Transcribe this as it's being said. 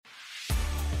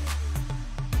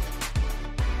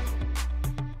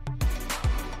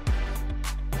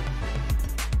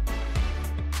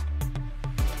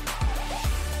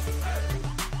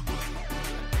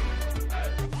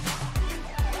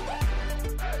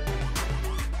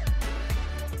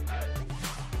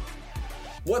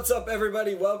What's up,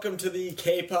 everybody? Welcome to the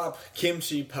K-Pop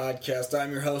Kimchi Podcast.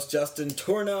 I'm your host, Justin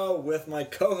Torno, with my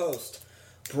co-host,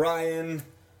 Brian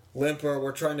Limper.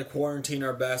 We're trying to quarantine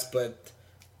our best, but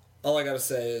all I gotta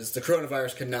say is the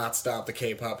coronavirus cannot stop the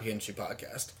K-Pop Kimchi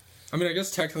Podcast. I mean, I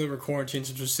guess technically we're quarantined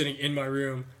since we're sitting in my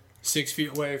room 6 feet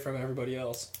away from everybody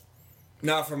else.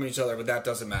 Not from each other, but that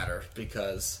doesn't matter,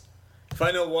 because if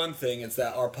I know one thing, it's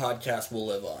that our podcast will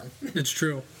live on. It's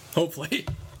true. Hopefully.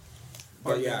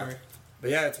 But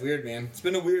yeah, it's weird, man. It's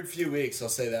been a weird few weeks, I'll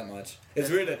say that much.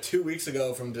 It's weird that 2 weeks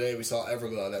ago from today we saw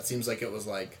Everglow. That seems like it was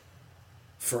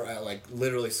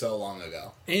literally so long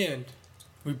ago. And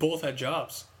we both had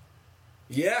jobs.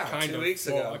 Yeah, 2 weeks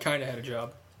ago. Well, I kind of had a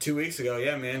job. 2 weeks ago,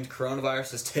 yeah, man.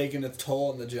 Coronavirus has taken its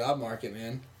toll on the job market,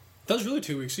 man. That was really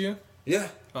 2 weeks ago? Yeah.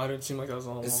 Oh, it didn't seem like that was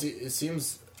long.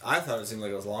 I thought it seemed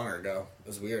like it was longer ago. It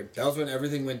was weird. That was when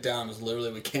everything went down. It was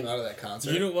literally we came out of that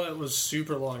concert. You know what was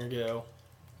super long ago?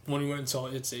 When we went and saw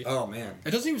ITZY. Oh, man. It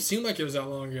doesn't even seem like it was that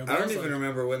long ago. I don't even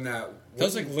remember when that... That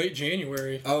was like late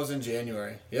January. Oh, it was in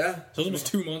January. Yeah. So it was almost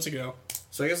 2 months ago.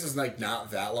 So I guess it's like not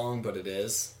that long, but it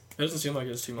is. It doesn't seem like it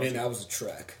was 2 months ago. That was a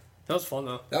trek. That was fun,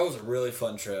 though. That was a really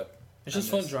fun trip. It's just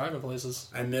fun driving places.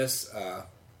 I miss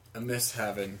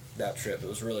having that trip. It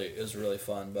was really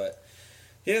fun, but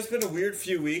yeah, it's been a weird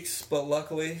few weeks, but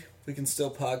luckily we can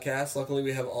still podcast. Luckily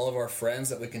we have all of our friends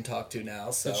that we can talk to now,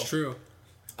 so that's true.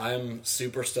 I'm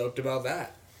super stoked about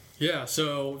that. Yeah,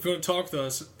 so if you want to talk to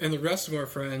us and the rest of our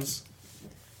friends,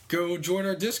 go join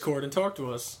our Discord and talk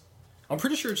to us. I'm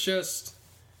pretty sure it's just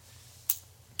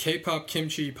K-Pop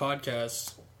Kimchi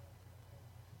Podcast.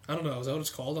 I don't know. Is that what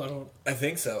it's called? I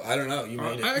think so. I don't know. You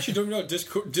made it. I actually don't know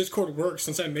how Discord works.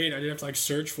 Since I made it, I didn't have to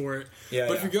search for it. Yeah,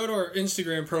 but if you go to our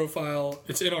Instagram profile,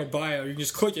 it's in our bio. You can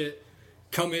just click it,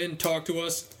 come in, talk to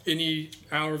us any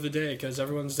hour of the day because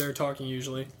everyone's there talking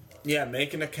usually. Yeah,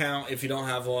 make an account if you don't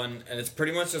have one, and it's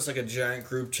pretty much just like a giant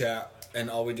group chat, and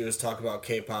all we do is talk about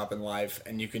K-pop and life,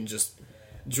 and you can just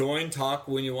join, talk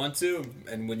when you want to,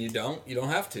 and when you don't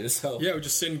have to. So yeah, we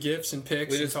just send gifs and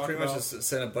pics. We just pretty much just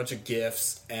send a bunch of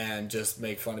gifs and just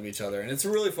make fun of each other, and it's a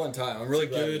really fun time. I'm really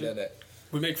glad we did it.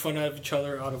 We make fun of each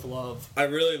other out of love. I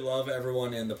really love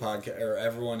everyone in the podcast, or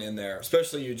everyone in there,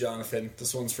 especially you, Jonathan.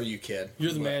 This one's for you, kid.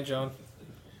 You're the man, John.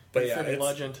 But yeah, it's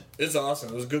legend. It's awesome.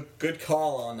 It was a good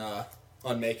call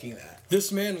on making that. This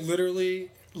man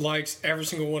literally likes every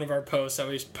single one of our posts that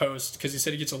we post because he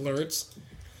said he gets alerts.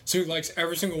 So he likes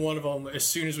every single one of them as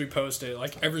soon as we post it,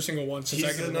 like every single one. Since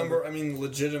he's the number. I mean,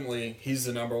 legitimately, he's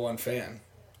the number one fan.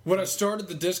 When I started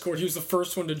the Discord, he was the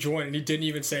first one to join, and he didn't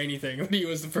even say anything when he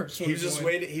was the first one. He was just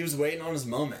waiting. He was waiting on his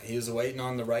moment. He was waiting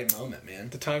on the right moment,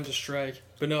 man. The time to strike.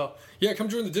 But no, yeah, come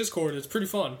join the Discord. It's pretty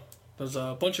fun. There's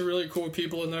a bunch of really cool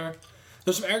people in there.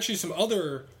 There's actually some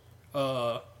other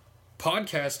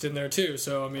podcasts in there too.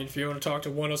 So I mean, if you want to talk to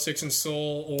 106 in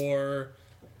Seoul, or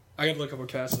I gotta look up what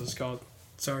cast is called.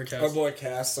 Sorry, Cass. Our boy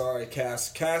Cass. Sorry,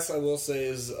 Cass. Cass, I will say,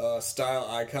 is a style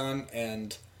icon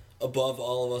and above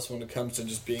all of us when it comes to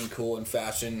just being cool in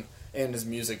fashion and his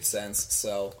music sense.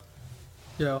 So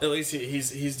yeah, at least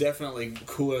he's definitely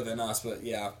cooler than us. But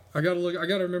yeah, I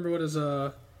gotta remember what his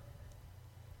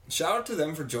Shout out to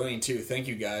them for joining too. Thank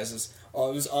you guys. It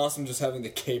was awesome just having the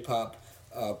K-pop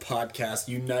podcast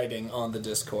uniting on the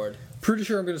Discord. Pretty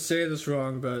sure I'm gonna say this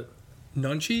wrong, but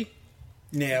Nunchi?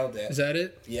 Nailed it. Is that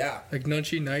it? Yeah. Like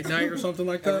Nunchi Night or something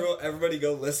like that? Everybody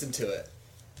go listen to it.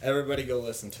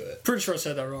 Pretty sure I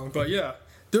said that wrong, but yeah.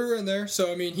 They're in there.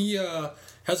 So, I mean, he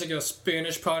has like a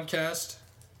Spanish podcast.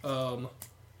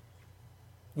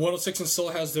 106 in Seoul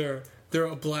has they're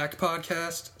a black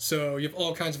podcast. So you have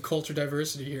all kinds of culture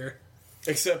diversity here.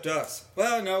 Except us.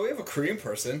 Well, no, we have a Korean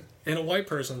person. And a white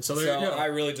person. So there you go. I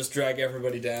really just drag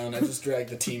everybody down. I just drag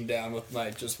the team down with my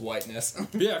just whiteness.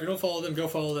 Yeah, if you don't follow them, go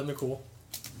follow them. They're cool.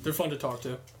 They're fun to talk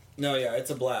to. No, yeah, it's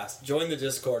a blast. Join the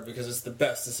Discord because it's the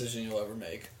best decision you'll ever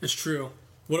make. It's true.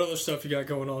 What other stuff you got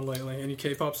going on lately? Any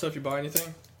K-pop stuff? You buy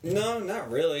anything? No, not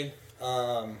really.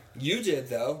 You did,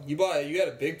 though. You had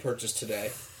a big purchase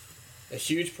today. A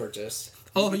huge purchase.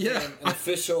 Oh, yeah. An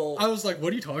official... I was like,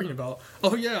 what are you talking about?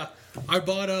 Oh, yeah. I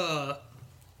bought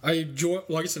I joined...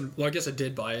 Well, I guess I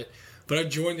did buy it. But I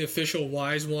joined the official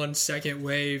Wise One second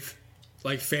wave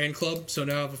fan club. So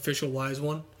now I have official Wise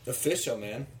One. Official,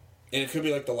 man. And it could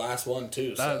be the last one,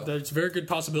 too. That's a very good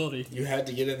possibility. You had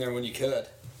to get in there when you could.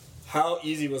 How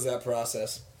easy was that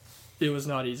process? It was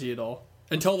not easy at all.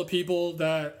 Until the people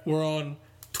that were on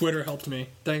Twitter helped me.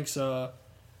 Thanks,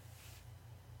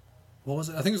 what was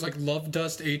it? I think it was Love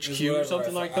Dust HQ or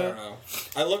something like that. I don't know.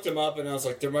 I looked him up and I was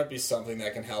like, there might be something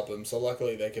that can help him. So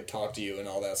luckily they could talk to you and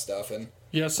all that stuff. And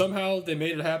yeah, somehow they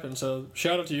made it happen. So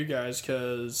shout out to you guys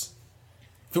because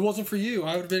If it wasn't for you,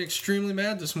 I would have been extremely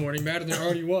mad this morning, madder than I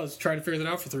already was, trying to figure that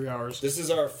out for 3 hours. This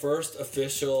is our first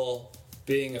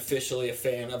being officially a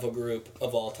fan of a group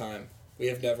of all time. We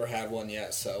have never had one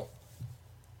yet, so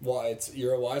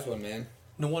you're a wise one, man.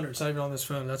 No wonder it's not even on this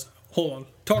phone. Hold on.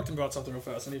 Talk to me about something real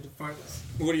fast. I need to find this.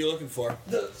 What are you looking for?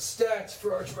 The stats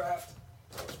for our draft.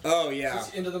 Oh yeah.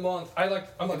 It's the end of the month. I'm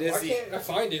like, why can't I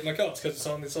find it? I'm like, oh, it's because it's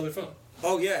on this other phone.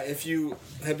 Oh yeah, if you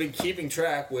have been keeping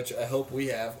track, which I hope we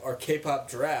have, our K-pop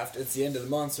draft, it's the end of the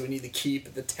month, so we need to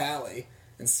keep the tally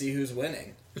and see who's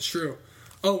winning. It's true.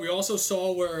 Oh, we also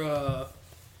saw where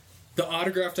the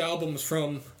autographed albums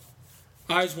from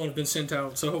IZ*ONE have been sent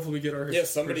out, so hopefully we get our... Yeah,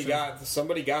 somebody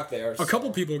got there. A couple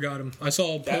people got them. I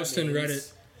saw a post in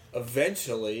Reddit.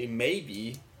 Eventually,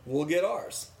 maybe, we'll get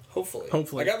ours. Hopefully.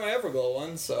 I got my Everglow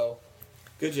one, so...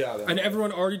 Good job, Everglow. And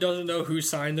everyone already doesn't know who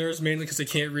signed theirs, mainly because they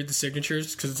can't read the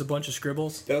signatures, because it's a bunch of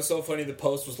scribbles. That was so funny. The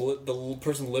post was the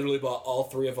person literally bought all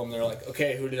 3 of them. They're like,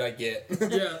 okay, who did I get?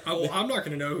 Yeah, I'm not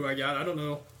going to know who I got. I don't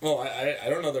know. Oh, I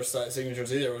don't know their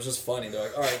signatures either. It was just funny. They're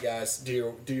like, all right, guys,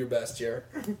 do your best here.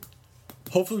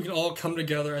 Hopefully we can all come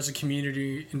together as a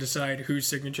community and decide whose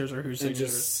signatures are whose signatures.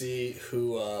 And just see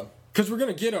who... Because we're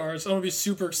going to get ours. I'm going to be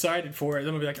super excited for it.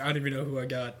 Then I'll be like, I didn't even know who I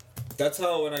got. That's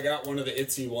how, when I got one of the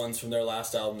ITZY ones from their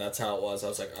last album, that's how it was. I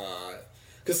was like,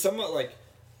 because somewhat like,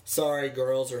 sorry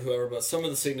girls or whoever, but some of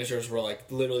the signatures were like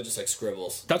literally just like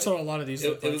scribbles. That's what a lot of these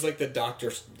look like. It was like the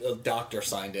doctor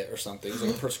signed it or something. It was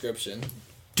like a prescription.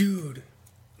 Dude,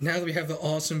 now that we have the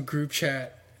awesome group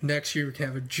chat, next year we can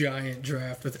have a giant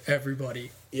draft with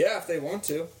everybody. Yeah, if they want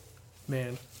to.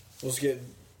 Man. We'll just get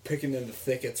picking into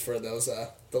thickets for those,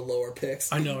 the lower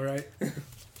picks. I know, right?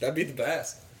 That'd be the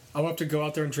best. I'll have to go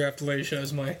out there and draft Laisha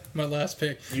as my last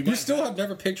pick. You still have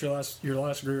never picked your last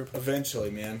group.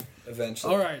 Eventually, man.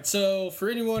 Eventually. All right, so for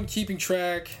anyone keeping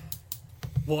track,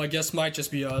 well, I guess might just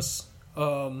be us.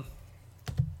 I'm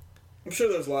sure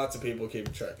there's lots of people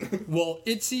keeping track. Well,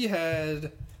 ITZY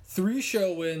had 3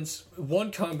 show wins,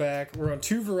 1 comeback, were on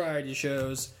 2 variety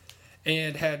shows,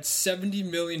 and had 70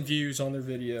 million views on their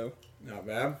video. Not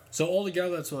bad. So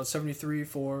altogether, that's what, 73,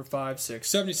 4, 5, 6,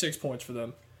 76 points for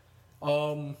them.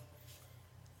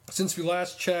 Since we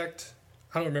last checked,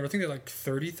 I don't remember, I think they're like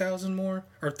 30,000 more,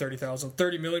 or 30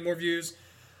 million more views.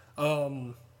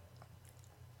 So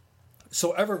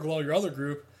Everglow, your other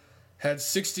group, had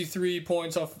 63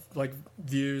 points off, like,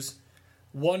 views,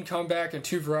 1 comeback and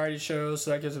 2 variety shows,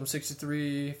 so that gives them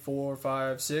 63, 4,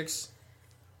 5, 6.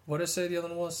 What did I say the other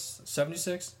one was?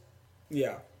 76?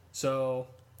 Yeah. So,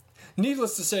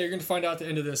 needless to say, you're going to find out at the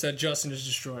end of this that Justin is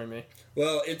destroying me.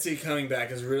 Well, ITZY coming back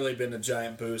has really been a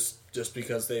giant boost just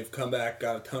because they've come back,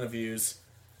 got a ton of views,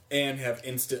 and have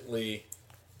instantly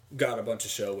got a bunch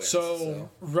of show wins. So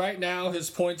right now, his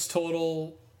points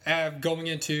total going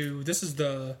into... This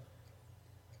would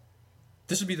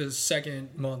be the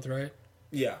second month, right?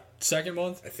 Yeah. Second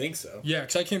month? I think so. Yeah,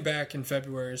 because I came back in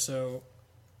February, so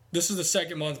this is the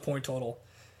second month point total.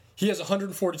 He has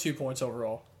 142 points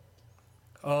overall.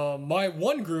 My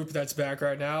one group that's back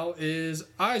right now is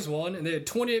IZ*ONE, and they had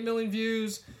 28 million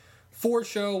views, 4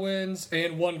 show wins,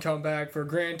 and 1 comeback for a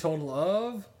grand total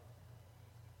of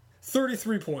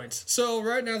 33 points. So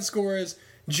right now the score is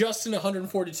Justin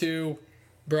 142,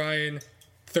 Brian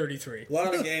 33. A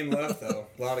lot of game left, though.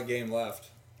 A lot of game left.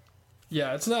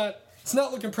 Yeah, it's not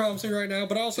looking promising right now,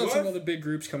 but I also have some other big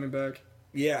groups coming back.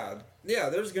 Yeah,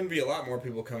 there's going to be a lot more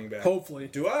people coming back. Hopefully.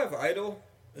 Do I have Idol?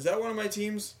 Is that one of my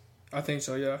teams? I think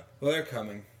so, yeah. Well, they're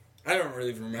coming. I don't really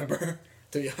even remember.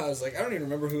 I was like, I don't even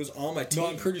remember who was on my team. No,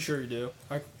 I'm pretty sure you do.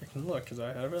 I can look, because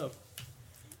I have it up.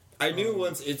 I knew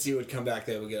once ITZY would come back,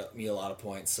 they would get me a lot of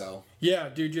points, so... Yeah,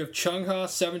 dude, you have Chungha,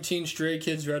 17, Stray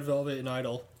Kids, Red Velvet, and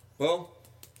Idol. Well,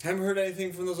 haven't heard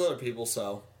anything from those other people,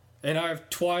 so... And I have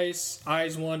Twice,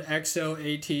 IZ*ONE, EXO,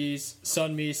 ATEEZ,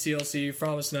 Sunmi, CLC,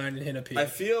 Promise 9, and Hina P. I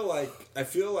feel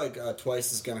like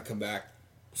Twice is gonna come back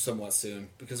somewhat soon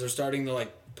because they're starting to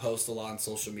like post a lot on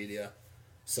social media.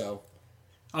 So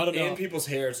I don't know. And people's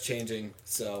hair is changing,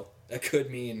 so that could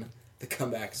mean the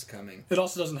comeback is coming. It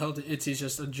also doesn't help that ITZY's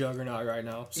just a juggernaut right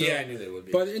now. So yeah, I knew they would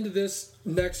be. By the end of this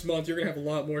next month, you're gonna have a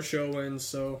lot more show wins.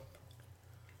 So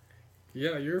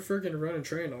yeah, you're freaking running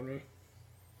train on me.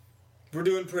 We're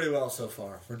doing pretty well so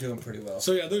far.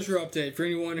 So yeah, there's your update for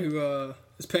anyone who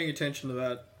is paying attention to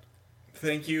that.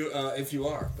 Thank you if you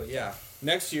are. But yeah,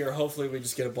 next year hopefully we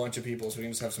just get a bunch of people so we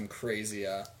can just have some crazy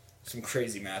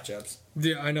matchups.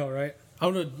 Yeah, I know, right?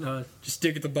 I'm gonna just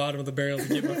dig at the bottom of the barrel to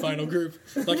get my final group.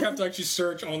 Like, have to actually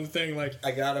search on the thing. Like,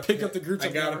 I gotta pick up the groups. I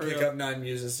gotta pick up 9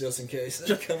 Muses just in case.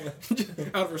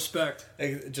 Out of respect.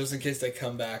 Just in case they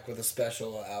come back with a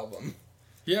special album.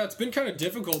 Yeah, it's been kind of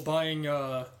difficult buying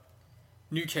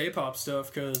new K-pop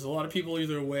stuff because a lot of people are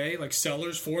either away, like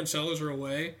foreign sellers are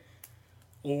away,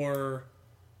 or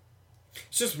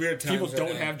it's just weird times. People right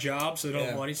don't now. have jobs, so they don't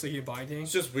have money, so they can't buy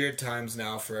things. It's just weird times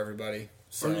now for everybody.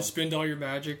 So. Or you spend all your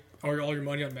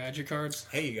money on magic cards.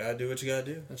 Hey, you gotta do what you gotta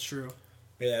do. That's true.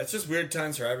 Yeah, it's just weird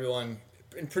times for everyone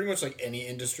in pretty much like any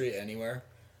industry anywhere.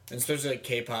 And especially like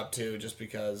K-pop too, just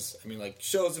because I mean like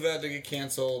shows have had to get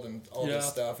canceled and all this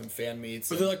stuff and fan meets.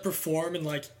 But they like perform in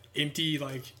like empty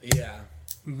like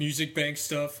music bank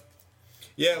stuff.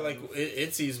 Yeah, like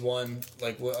ITZY's won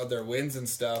like their wins and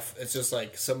stuff. It's just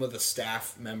like some of the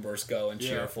staff members go and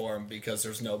cheer for them because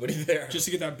there's nobody there. Just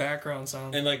to get that background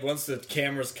sound. And like once the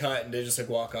camera's cut and they just like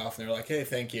walk off and they're like, "Hey,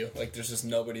 thank you." Like there's just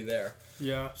nobody there.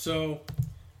 Yeah, so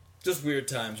just weird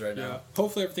times right now.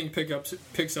 Hopefully everything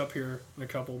picks up here in a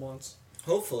couple of months.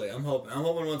 Hopefully. I'm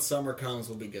hoping once summer comes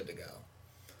we'll be good to go.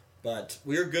 But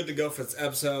we're good to go for this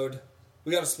episode.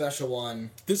 We got a special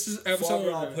one. This is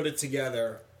episode I'll put it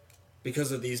together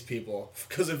because of these people.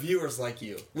 Because of viewers like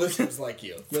you. Listeners like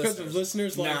you. Because of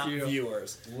listeners like not you.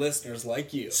 Viewers. Listeners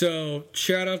like you. So,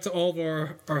 shout out to all of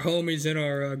our homies in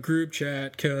our group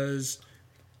chat because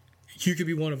you could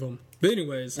be one of them. But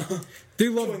anyways,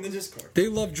 Join the Discord. They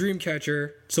love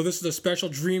Dreamcatcher, so this is a special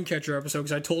Dreamcatcher episode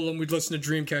because I told them we'd listen to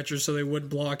Dreamcatcher so they wouldn't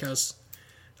block us.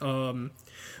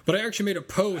 But I actually made a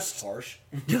post. That's harsh.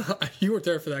 You weren't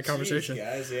there for that conversation. Jeez,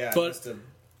 guys, yeah. But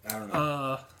I don't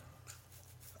know.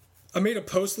 I made a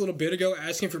post a little bit ago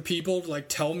asking for people to like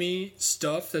tell me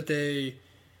stuff that they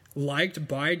liked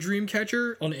by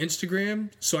Dreamcatcher on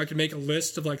Instagram so I could make a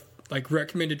list of like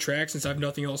recommended tracks since I have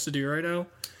nothing else to do right now.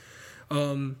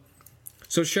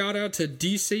 So shout out to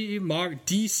DC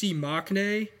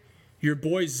Machne, your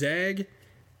boy Zag,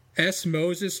 S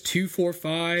Moses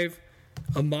 245,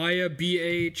 Amaya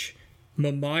BH,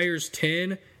 Mamyers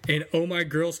 10, and Oh My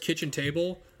Girl's Kitchen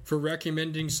Table for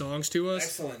recommending songs to us.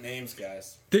 Excellent names,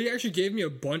 guys. They actually gave me a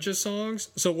bunch of songs.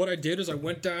 So what I did is I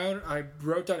went down, I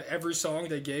wrote down every song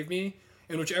they gave me,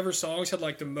 and whichever songs had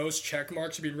like the most check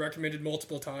marks being recommended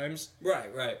multiple times.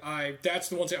 Right. That's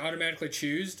the ones I automatically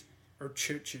choose.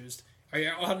 I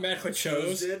automatically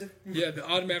chose. Yeah, they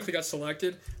automatically got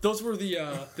selected. Those were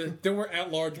they weren't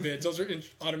at-large bids. Those are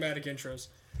automatic intros.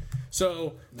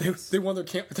 So they won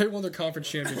their conference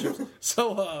championships.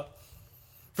 So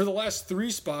for the last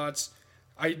 3 spots,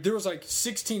 there was like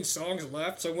 16 songs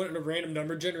left. So I went in a random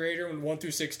number generator and 1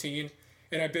 through 16,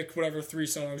 and I picked whatever 3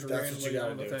 songs were That's what you randomly on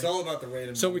gotta the do. thing. It's all about the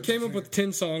random. So we came up with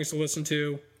 10 songs to listen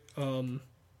to.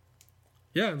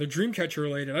 They're Dreamcatcher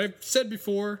related. I've said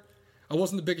before, I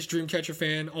wasn't the biggest Dreamcatcher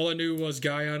fan. All I knew was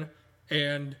Guyon,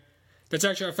 and that's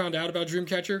actually how I found out about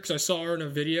Dreamcatcher because I saw her in a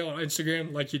video on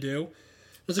Instagram, like you do.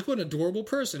 I was like, what an adorable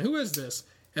person. Who is this?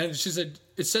 And she said,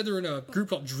 it said they're in a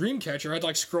group called Dreamcatcher. I'd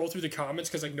like scroll through the comments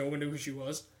because like no one knew who she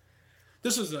was.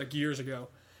 This was like years ago.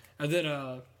 And then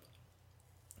they're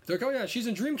like, oh yeah, she's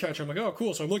in Dreamcatcher. I'm like, oh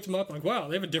cool. So I looked them up. I'm like, wow,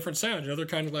 they have a different sound. They're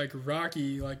kind of like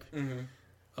rocky, like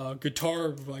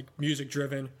guitar, like music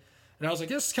driven. And I was like,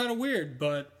 this is kind of weird,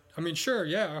 but I mean, sure,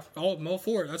 yeah, I'm all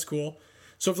for it. That's cool.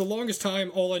 So for the longest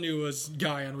time, all I knew was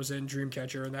Guyon was in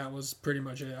Dreamcatcher, and that was pretty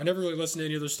much it. I never really listened to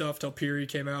any other stuff till Piri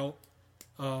came out.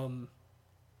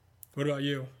 What about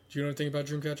you? Do you know anything about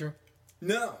Dreamcatcher?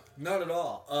 No, not at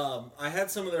all. I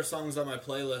had some of their songs on my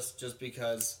playlist just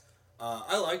because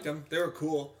I liked them. They were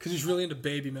cool. Because he's really into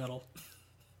baby metal.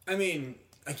 I mean,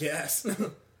 I guess. I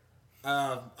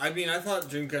thought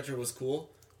Dreamcatcher was cool.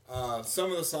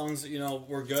 Some of the songs,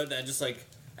 were good.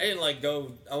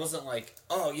 I wasn't like,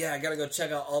 oh yeah, I gotta go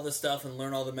check out all this stuff and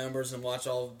learn all the members and watch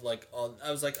all.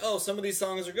 I was like, oh, some of these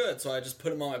songs are good, so I just put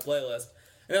them on my playlist,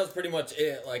 and that was pretty much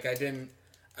it. Like I didn't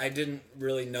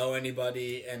really know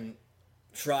anybody and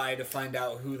try to find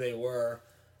out who they were.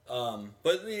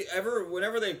 But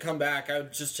whenever they come back, I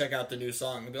would just check out the new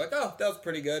song and be like, oh, that was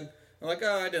pretty good. I'm like,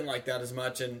 oh, I didn't like that as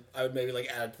much, and I would maybe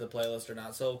add it to the playlist or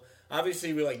not. So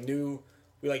obviously we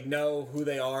know who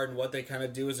they are and what they kind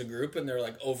of do as a group and their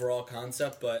overall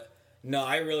concept. But no,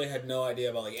 I really had no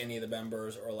idea about any of the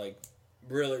members or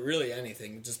really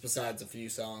anything, just besides a few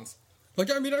songs. I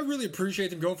really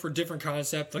appreciate them going for a different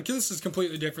concept. This is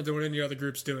completely different than what any other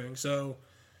group's doing. So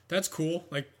that's cool.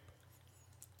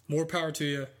 More power to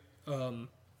you.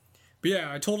 But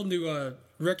yeah, I told them to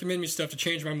recommend me stuff to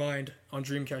change my mind on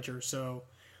Dreamcatcher. So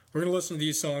we're going to listen to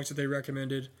these songs that they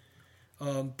recommended.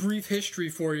 Brief history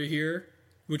for you here,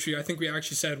 which I think we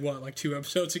actually said, 2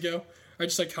 episodes ago? I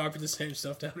just copied the same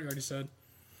stuff down we already said.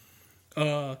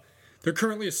 They're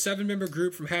currently a 7-member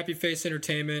group from Happy Face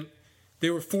Entertainment. They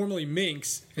were formerly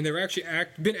Minx, and they were actually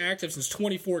been active since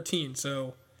 2014,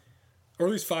 or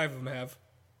at least 5 of them have.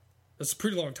 That's a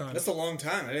pretty long time. That's a long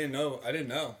time. I didn't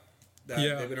know.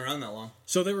 Yeah. they've been around that long.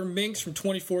 So they were Minx from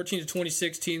 2014 to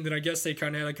 2016. Then I guess they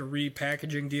kind of had like a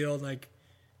repackaging deal, and like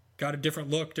got a different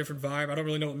look, different vibe. I don't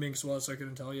really know what Minx was, so I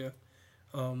couldn't tell you.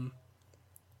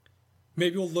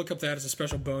 Maybe we'll look up that as a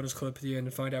special bonus clip at the end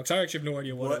and find out. Because I actually have no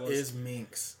idea what it was. What is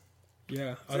Minx?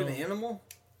 Yeah, Is it an animal?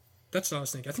 That's what I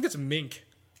was thinking. I think it's a mink.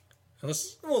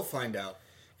 Unless, We'll find out.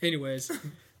 anyways.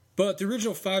 But the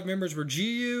original 5 members were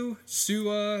Jiyu,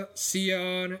 Sua,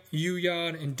 Sion,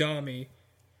 Yuyan, and Dami.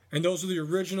 And those were the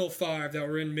original 5 that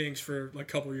were in Minx for like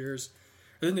a couple years.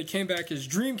 And then they came back as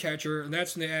Dreamcatcher, and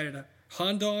that's when they added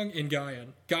Handong and Gaian.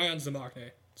 Gaian's the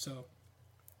Maknae. So,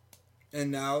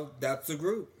 And now that's the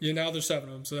group. yeah, now there's 7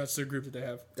 of them, so that's the group that they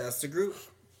have. That's the group.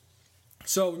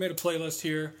 So we made a playlist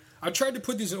here. I tried to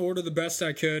put these in order the best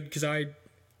I could because I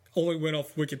only went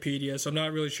off Wikipedia, so I'm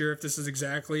not really sure if this is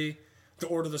exactly the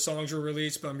order the songs were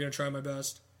released, but I'm going to try my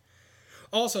best.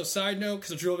 Also, side note,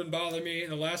 because it's really been bothering me,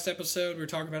 in the last episode we were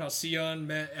talking about how Sion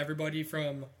met everybody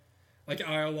from like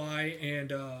IOI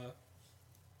and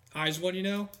Eyes One, you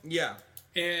know? Yeah.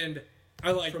 And I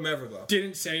like From Everglow.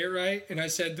 didn't say it right, and I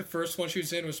said the first one she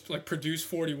was in was like Produce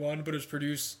 41, but it was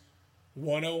Produce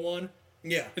 101.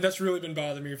 Yeah. And that's really been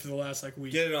bothering me for the last like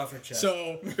week. Get it off your chest.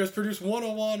 So it was Produced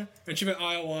 101, and she met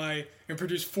IOI, and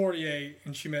Produced 48,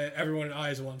 and she met everyone in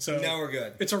Eyes One. So now we're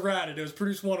good. it's errated. It was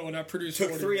Produced 101, not Produced Took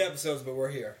 41. 3 episodes, but we're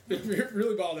here. It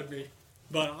really bothered me.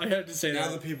 But I had to say Now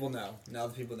that. the people know. Now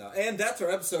the people know. And that's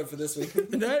our episode for this week.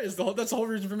 And that's the whole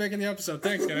reason for making the episode.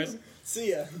 Thanks, guys.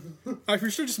 See ya. We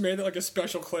should have just made it like a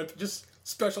special clip. Just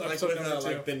special Like episode with number 2.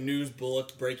 like the news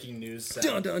bullet, breaking news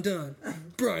sound. Dun dun dun.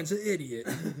 Brian's an idiot.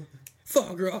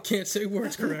 Fall girl can't say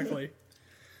words correctly.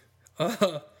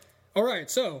 Alright,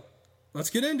 so let's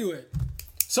get into it.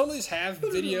 Some of these have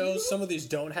videos, some of these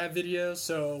don't have videos,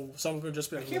 so some of them are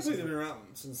just I can't believe they've been around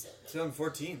since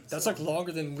 2014. That's like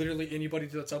longer than literally anybody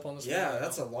that's up on this. Yeah,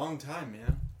 that's a long time,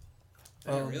 man.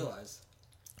 I didn't realize.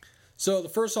 So the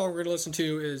first song we're going to listen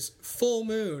to is Full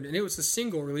Moon, and it was the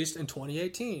single released in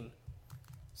 2018.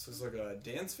 So it's like a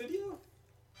dance video?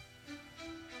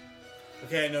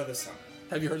 Okay, I know this song.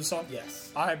 Have you heard the song?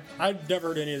 Yes. I've never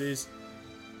heard any of these,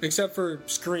 except for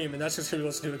Scream, and that's just because we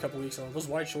listened to it a couple weeks ago. Those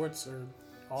white shorts are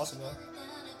awesome, though.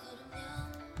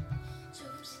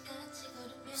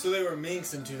 So they were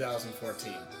Minx in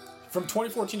 2014. From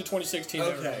 2014 to 2016. they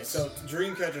were Okay, released. so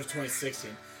Dreamcatcher's 2016.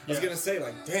 I was Yeah. gonna say,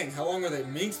 like, dang, how long were they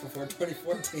Minx before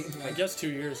 2014? I Like, guess 2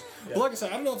 years. Yeah. But like I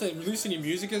said, I don't know if they released any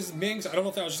music as Mings. I don't know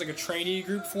if that was just like a trainee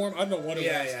group form. I don't know what it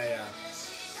yeah, was. yeah.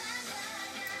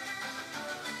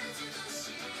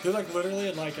 They're like literally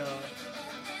in like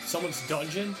someone's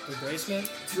dungeon or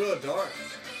basement. It's real dark.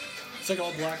 It's like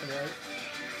all black and white.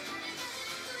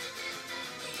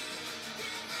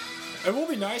 It will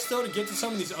be nice though to get to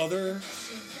some of these other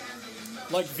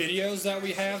like videos that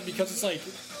we have because it's like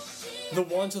the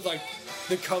ones with like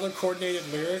the color coordinated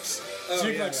lyrics, so you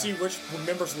can yeah, like yeah. see which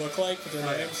members look like with their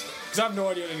Oh, yeah. names. Because I have no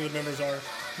idea what any of the members are.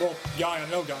 Well, Guy, I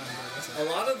know Guy. A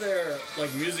lot of their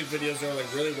like music videos are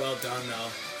like really well done though.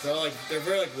 They're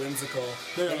very like whimsical.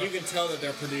 They Like, are. you can tell that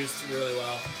they're produced really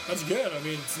well. That's good. I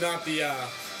mean, It's not the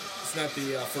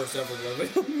first ever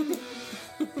movie.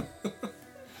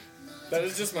 That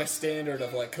is just my standard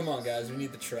of like, come on guys, we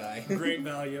need to try. great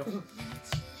value.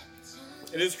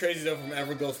 It is crazy though from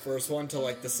Everglo's first one to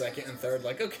like the second and third.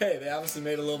 Like, okay, they obviously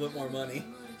made a little bit more money.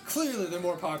 Clearly, they're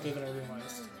more popular than I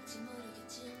realized.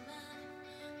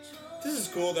 This is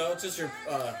cool though. It's just your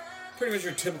pretty much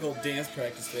your typical dance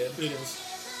practice vid. It is.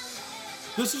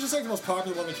 This is just like the most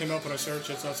popular one that came up when I searched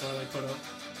it, so that's what I like put up.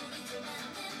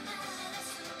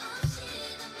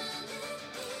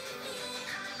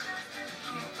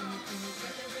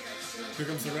 Here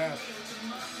comes the rap.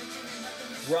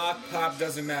 Rock, pop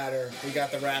doesn't matter. We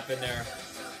got the rap in there.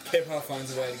 K-pop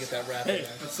finds a way to get that rap in Hey,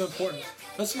 there. that's so important.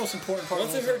 That's the most important part.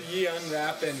 Once I of the heard Yeon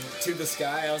rap in To the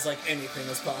Sky, I was like, anything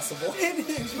is possible.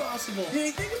 anything's possible.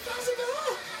 Anything is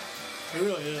possible. It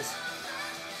really is.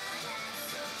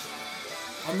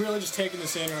 I'm really just taking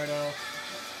this in right now.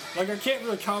 Like, I can't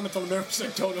really comment on the members. I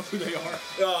don't know who they are.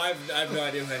 No, I have no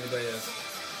idea who anybody is.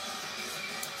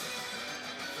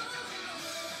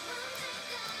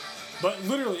 But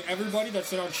literally, everybody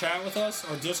that's in our chat with us,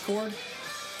 our Discord,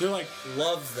 they're like,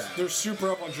 Loves that. they're super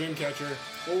up on Dreamcatcher.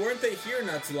 Well, weren't they here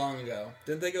not too long ago?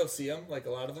 Didn't they go see them? Like a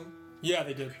lot of them? Yeah,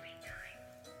 they did.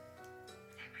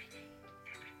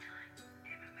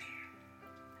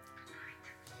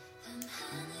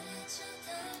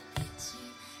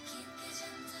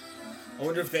 I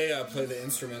wonder if they play the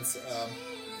instruments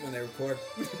when they record.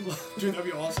 Dude, that'd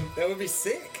be awesome. That would be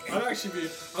sick.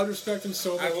 I'd respect him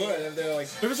so much. I would if they're like.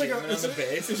 It was like jamming on the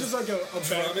bass. It's just like a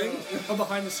drumming, a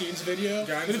behind the scenes video.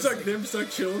 Grimes And it's is like them just like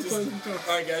chilling.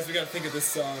 All right, guys, we gotta think of this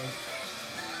song.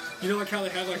 You know, like how they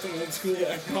had like the old school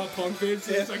like pop punk vids.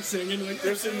 Yeah. It's like singing like.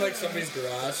 They're in like somebody's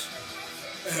garage.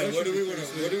 What do we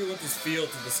want this feel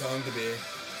to the song to be?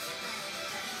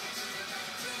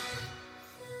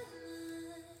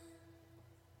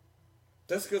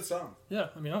 That's a good song. Yeah,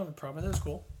 I mean, I don't have a problem with it. It's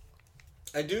cool.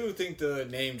 I do think the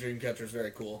name Dreamcatcher is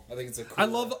very cool. I think it's a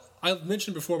cool... I've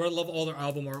mentioned before, but I love all their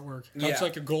album artwork. How it's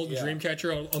like a golden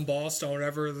Dreamcatcher embossed on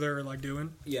whatever they're like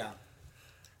doing. Yeah.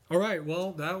 All right,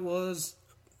 well, that was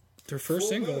their first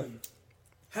single. Moon.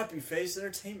 Happy Face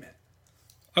Entertainment.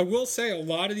 I will say a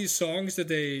lot of these songs that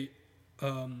they,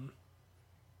 I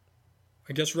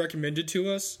guess, recommended to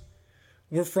us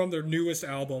were from their newest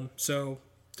album. So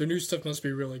their new stuff must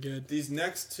be really good. These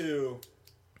next two,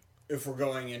 if we're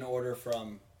going in order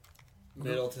from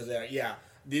middle to there, yeah.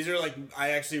 These are like,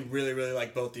 I actually really, really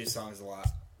like both these songs a lot.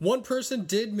 One person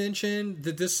did mention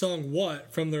that this song,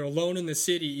 What, from their Alone in the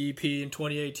City EP in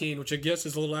 2018, which I guess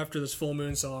is a little after this Full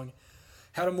Moon song,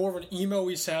 had a more of an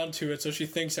emo-y sound to it, so she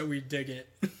thinks that we dig it.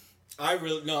 I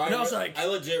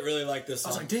legit really like this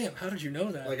song. I was like, damn, how did you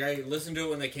know that? Like, I listened to it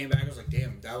when they came back, I was like,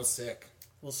 damn, that was sick.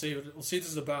 We'll see what this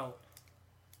is about.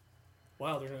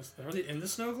 Wow, are they in the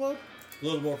snow globe? A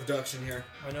little more production here.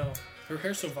 I know. Her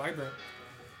hair's so vibrant.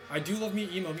 I do love me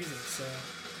emo music, so...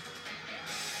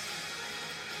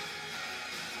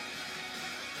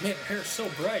 Man, her hair's so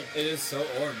bright. It is so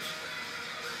orange.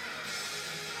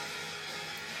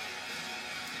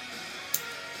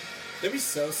 They'd be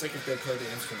so sick if they played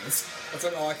the instruments. That's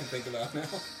like all I can think about now.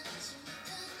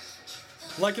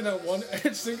 Like in that one,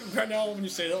 right now when you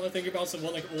say that, I think about some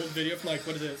one like old video from like,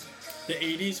 what is it? The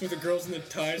 80s with the girls in the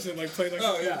ties and like playing like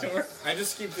the guitar. I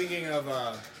just keep thinking of,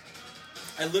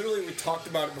 we talked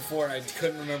about it before and I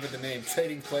couldn't remember the name.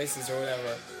 Trading Places or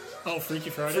whatever. Oh,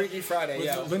 Freaky Friday? Freaky Friday, with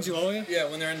yeah. Lindsay Lohan? Yeah,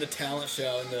 when they're in the talent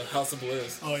show in the House of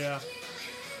Blues. Oh, yeah.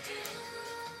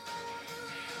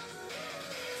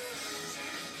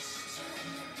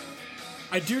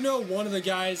 I do know one of the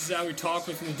guys that we talked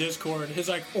with in the Discord, his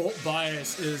like alt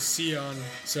bias is Sion,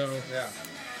 so... Yeah.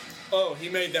 Oh, he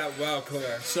made that well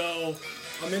clear. So,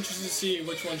 I'm interested to see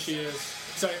which one she is.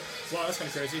 Wow, that's kind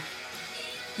of crazy.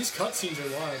 These cutscenes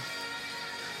are wild.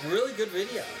 Really good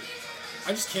video.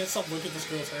 I just can't stop looking at this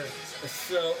girl's hair. It's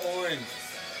so orange.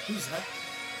 Who's that?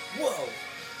 Whoa.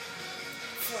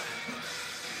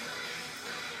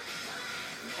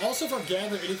 Also, if I've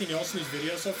gathered anything else in these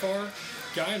videos so far,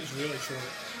 Guyan is really short.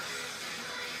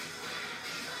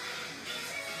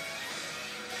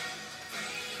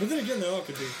 But then again, they all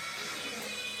could be.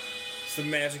 It's the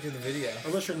magic of the video.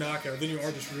 Unless you're knockout, then you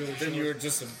are just really short. Then you're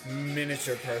just a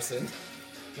miniature person.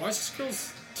 Why is this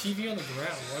girl's TV on the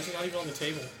ground? Why is it not even on the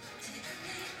table?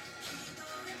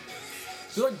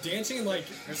 They're like dancing like...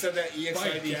 I said that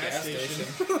EXID gas station.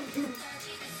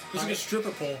 There's like a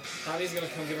stripper pole. Honey's gonna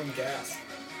come give him gas.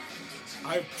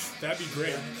 That'd be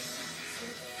great.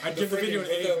 I'd give the video an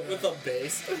A. With a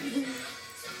bass.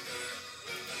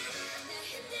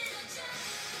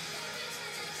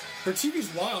 Her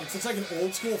TV's wild. It's like an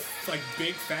old school, like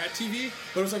big fat TV,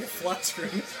 but it was like a flat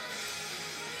screen.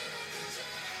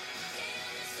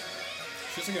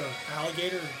 She's like an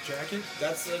alligator jacket.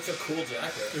 That's such a cool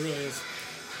jacket. It really is.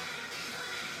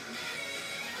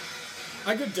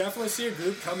 I could definitely see a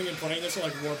group coming and playing this at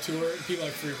like Warped Tour and people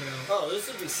like freaking out. Oh, this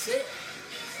would be sick.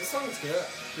 This song's good.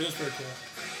 It is pretty cool.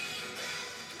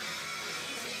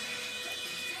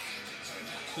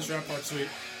 This rap part's sweet.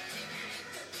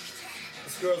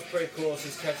 This girl's pretty cool.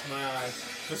 She's catching my eye.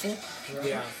 This one?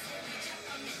 Yeah.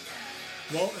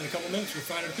 Well, in a couple minutes we'll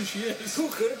find out who she is. Who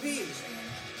could it be?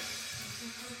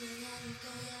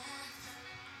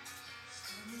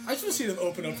 I just want to see them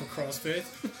open up for CrossFit.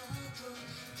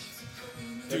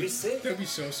 That'd be sick. That'd be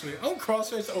so sweet. I want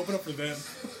CrossFit to open up for them.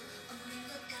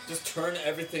 Just turn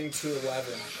everything to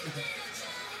 11.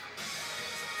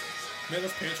 Man,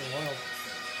 those pants are wild.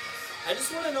 I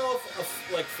just want to know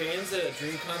if like fans at a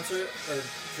Dream concert or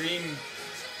Dream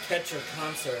Catcher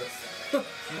concert.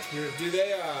 That's weird. Do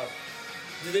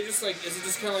they just like? Is it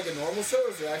just kind of like a normal show,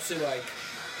 or is it actually like?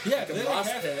 Yeah, like a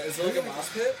mosh pit. Is it like a mosh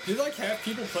pit? Do they like have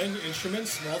people playing the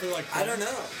instruments while they're like? I don't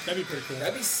know. That'd be pretty cool.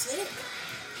 That'd be sick.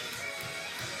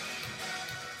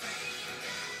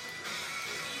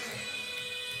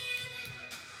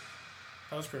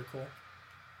 That was pretty cool.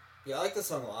 Yeah, I like this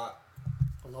song a lot.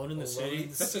 Alone in the City.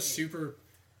 That's a super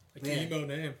emo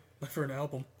name for an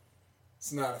album.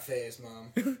 It's not a phase,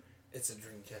 Mom. It's a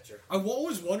dream catcher. I've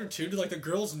always wondered too. Did like the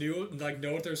girls know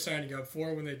what they're signing up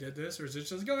for when they did this, or is it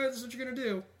just go ahead, this is what you're gonna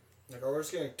do? Like, oh, we're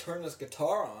just gonna turn this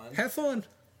guitar on. Have fun.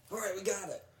 All right, we got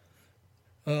it.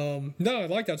 No, I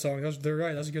like that song. They're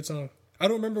right. That's a good song. I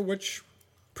don't remember which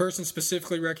person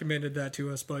specifically recommended that to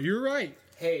us, but you're right.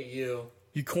 Hey, you.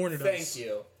 You cornered us. Thank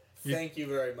you. Thank you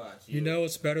very much. You know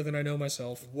it's better than I know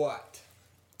myself. What?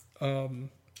 I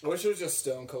wish it was just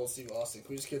Stone Cold Steve Austin. Can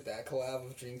we just get that collab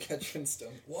of Dreamcatcher and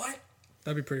Stone? What?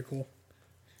 That'd be pretty cool.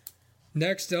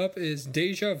 Next up is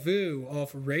Deja Vu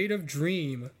off Raid of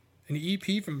Dream, an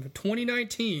EP from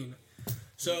 2019.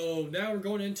 So now we're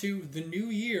going into the new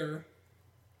year,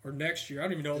 or next year. I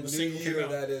don't even know when the single came out.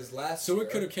 That is last year. So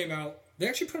it could have came out. They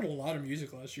actually put out a lot of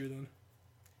music last year then.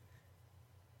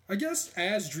 I guess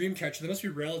as Dreamcatcher, they must be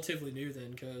relatively new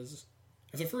then, because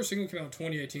if the first single came out in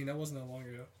 2018, that wasn't that long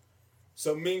ago.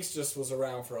 So Minx just was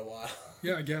around for a while.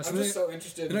 Yeah, I guess. I'm just so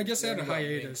interested. And I guess they had a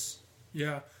hiatus.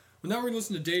 Yeah. Well, now we're going to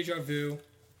listen to Deja Vu.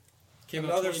 Came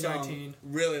out in 2019. Song,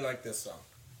 really like this song.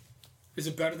 Is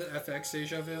it better than FX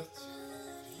Deja Vu?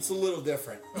 It's a little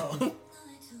different. Oh.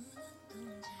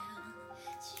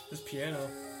 This piano.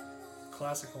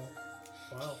 Classical.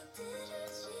 Wow.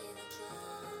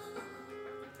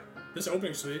 This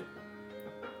opening suite.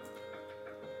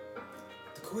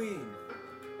 The Queen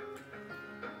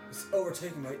is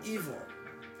overtaken by evil.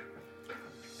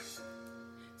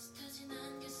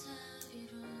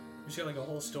 You got like a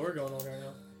whole story going on right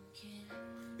now.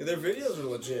 Yeah, their videos are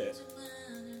legit.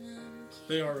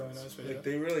 They are really nice videos. Like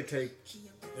they really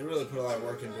put a lot of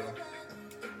work into them.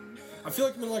 I feel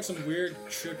like I'm in like some weird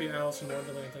trippy Alice in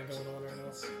Wonderland thing going on right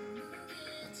now.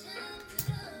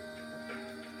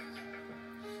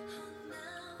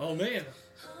 Oh man.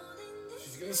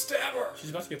 She's gonna stab her.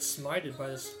 She's about to get smited by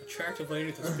this attractive lady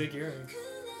with this big earring.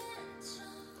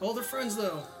 Oh, they're friends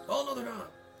though. Oh no, they're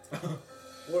not.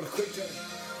 What a quick turn.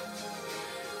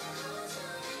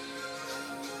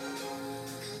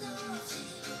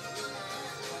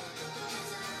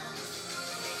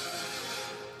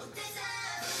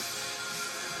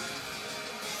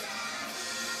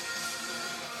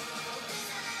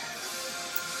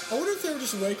 I wonder if they would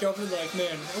just wake up and be like,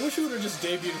 man, I wish we would have just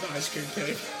debuted with Ice Cream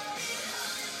Cake.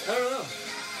 I don't know.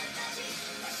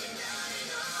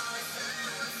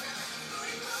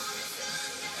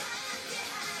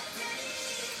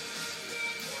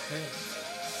 Man.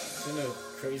 It's in a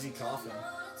crazy coffin.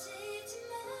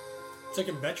 It's like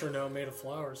a metronome made of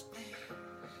flowers.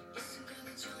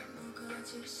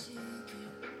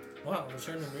 Wow, they're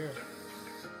turning the mirror.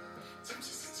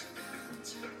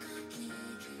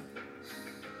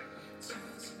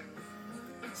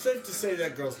 Safe to say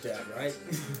that girl's dead, right?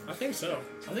 I think so.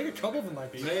 I think a couple of them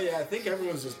might be. Yeah, I think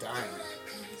everyone's just dying.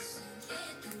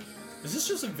 Is this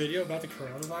just a video about the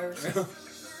coronavirus?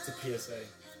 It's a PSA.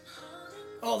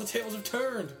 Oh, the tables have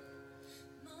turned!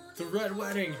 The Red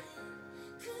Wedding!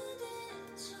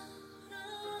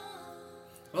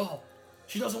 Oh,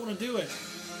 she doesn't want to do it.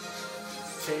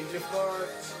 Change of heart.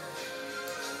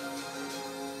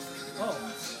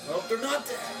 Oh, they're not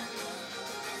dead.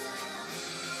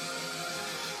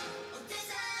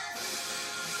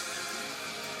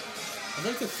 I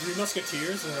like the Three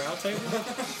Musketeers in the round table.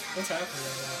 What's happening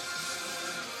right now?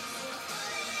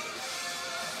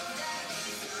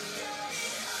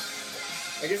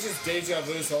 I guess it's deja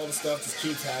vu, so all the stuff just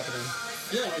keeps happening.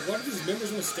 Yeah, like one of these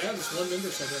members want to stab this one member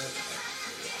so bad.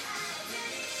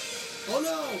 Oh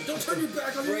no! Don't turn your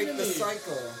back on your enemy! Break the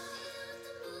cycle.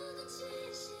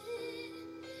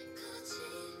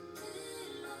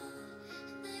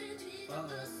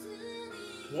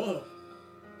 Whoa.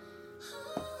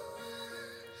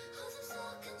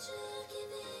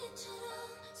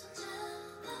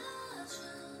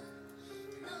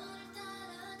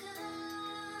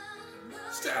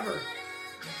 Stab her!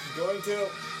 Going to.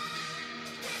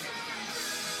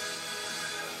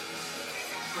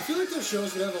 I feel like those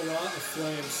shows would have a lot of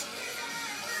flames.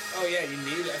 Oh yeah, you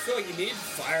need. I feel like you need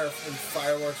fire and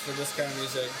fireworks for this kind of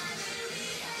music.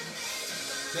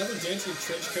 Now they're dancing in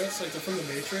trench coats like they're from the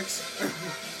Matrix.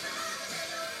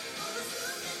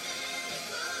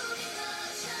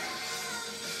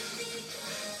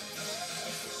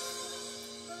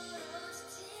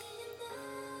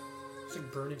 It's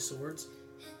like burning swords.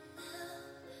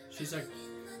 She's like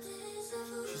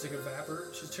a vapor.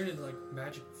 She's turned into like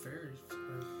magic fairies.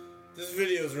 This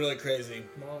video is really crazy.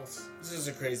 Moths. This is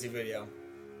a crazy video.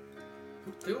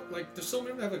 They don't, like, there's so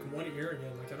many that have like one ear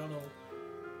again. Like I don't know.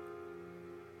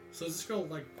 So does this girl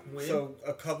like win? So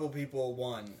a couple people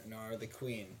won and are the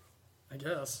queen. I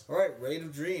guess. All right, Raid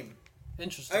of Dream.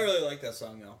 Interesting. I really like that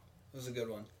song though. It was a good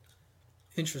one.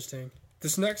 Interesting.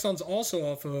 This next song's also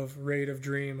off of Raid of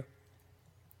Dream.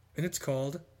 And it's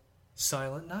called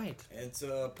Silent Night. It's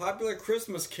a popular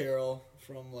Christmas carol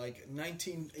from like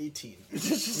 1918. Is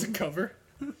this just a cover?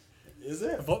 Is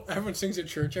it? Everyone sings at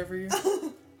church every year.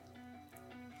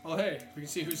 Oh, hey, we can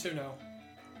see who's who now.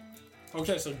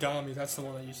 Okay, so Dami, that's the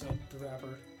one that you said, the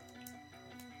rapper.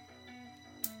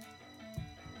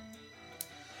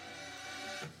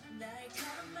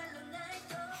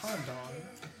 Hi, Dami.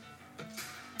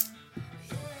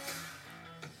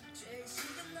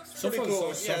 So Pretty far, cool.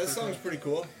 the song's Yeah, this super song's cool. pretty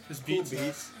cool. This Cool beat's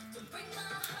nice.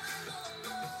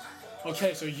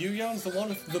 Okay, so Yu-Yeon's the one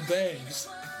with the bangs.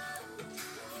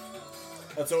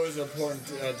 That's always an important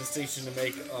distinction to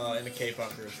make in a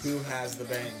K-pop group. Who has the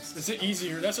bangs? It's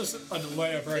easier. That's just a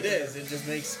layup right It there. is. It just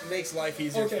makes life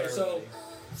easier Okay, for so everybody.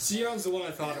 Sion's the one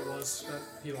I thought it was that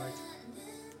he liked.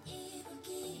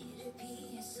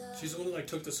 She's the one that like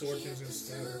took the sword and was gonna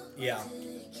stab her. Yeah.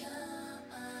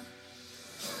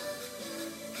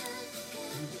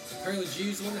 Apparently,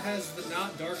 G's the one that has the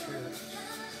not dark hair.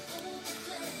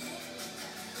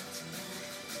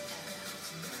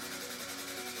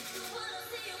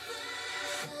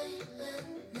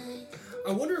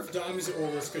 I wonder if Dami's the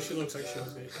oldest because she looks like she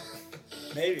would be.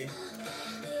 Maybe.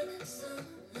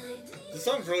 The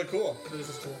song's really cool. This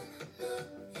is cool.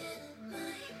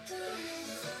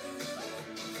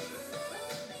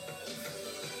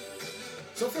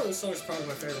 So far, this song's probably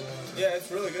my favorite one. Yeah,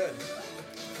 it's really good.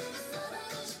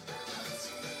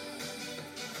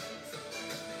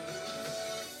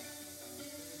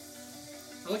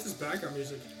 I like this background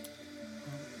music.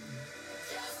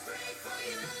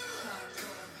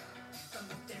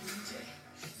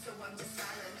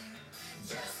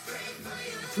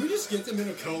 Can we just get them in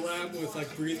a collab with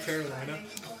like Breathe Carolina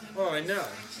Oh, I know.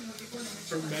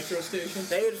 or Metro Station?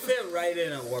 They would fit right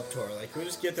in at Warped Tour. Like, we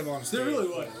just get them on stage. They really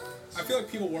would. I feel like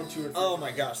people Warp Tour. Oh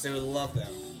my gosh, they would love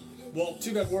them. Well,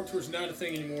 too bad Warp Tour's not a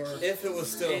thing anymore. If it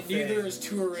was still a And thing. neither is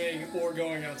touring or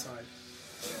going outside.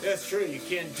 That's true. You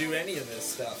can't do any of this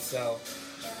stuff. So,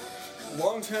 a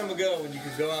long time ago, when you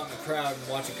could go out in the crowd and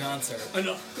watch a concert, I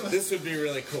know. this would be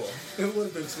really cool. It would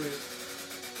have been sweet.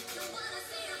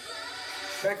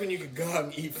 Back when you could go out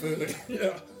and eat food.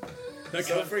 Yeah. That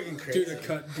So cut, freaking crazy. Dude, it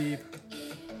cut deep.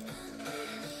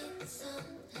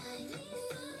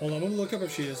 Hold on, I'm gonna look up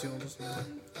if she is the oldest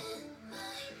one.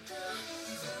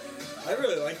 I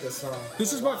really like this song.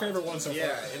 This is my favorite one so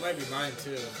Yeah, far. it might be mine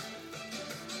too.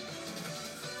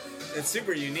 It's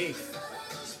super unique.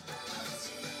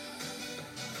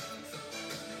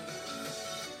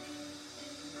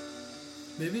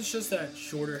 Maybe it's just that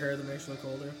shorter hair that makes her look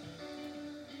older.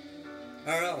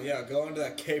 I don't know. Yeah, go onto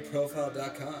that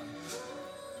kprofile.com.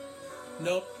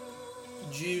 Nope.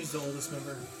 G is the oldest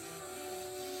member.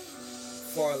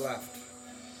 Far left.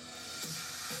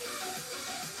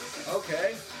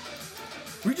 Okay.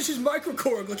 We just use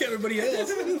microcorg like everybody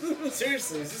else.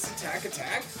 Seriously, is this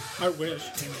Attack? I wish.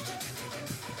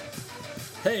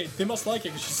 Hey, they must like it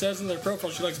because she says in their profile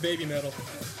she likes baby metal.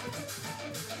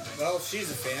 Well, she's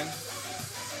a fan.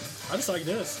 I just like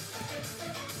this.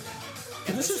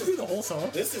 Can this just be the whole song?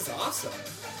 This is awesome.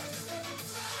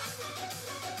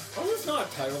 Oh, this is not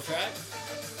a title track.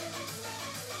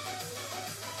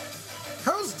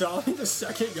 How is Dolly the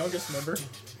second youngest member?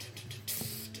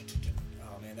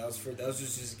 Oh man, that was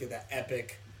just to get that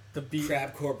epic The beat.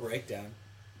 crabcore breakdown.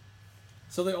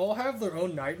 So they all have their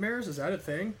own nightmares? Is that a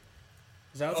thing?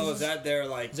 Is that what Oh, this is that their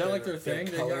like? Is that like their thing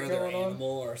they got color, their going on? animal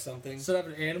or something? Instead of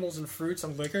having animals and fruits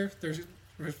and liquor, they're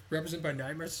represented by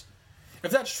nightmares? If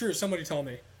that's true, somebody tell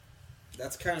me.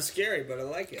 That's kind of scary, but I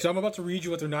like it. Because I'm about to read you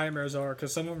what their nightmares are,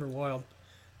 because some of them are wild.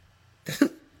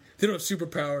 They don't have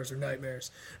superpowers or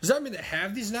nightmares. Does that mean they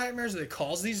have these nightmares? Or they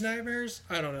cause these nightmares?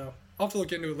 I don't know. I'll have to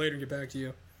look into it later and get back to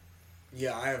you.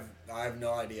 Yeah, I have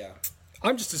no idea.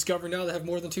 I'm just discovering now they have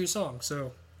more than 2 songs,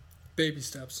 so baby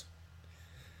steps.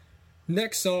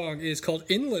 Next song is called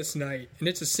Endless Night, and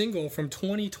it's a single from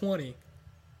 2020.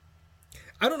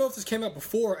 I don't know if this came out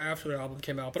before or after their album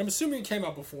came out, but I'm assuming it came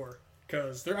out before,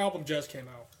 because their album just came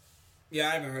out. Yeah,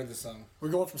 I haven't heard the song. We're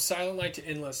going from Silent Night to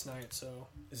Endless Night, so...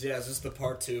 Is this the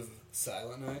part 2 of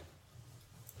Silent Night?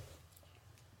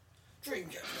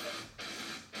 Dreamcatcher.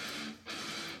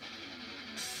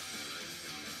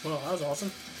 Well, that was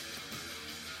awesome.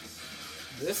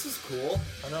 This is cool.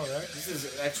 I know, right? This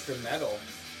is extra metal.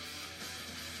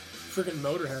 Freaking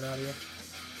Motorhead out here.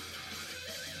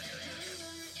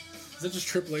 Is that just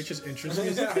Triple H's entrance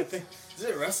music? Yeah, I think, is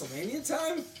it WrestleMania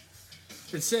time?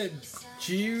 It said,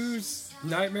 Jiu's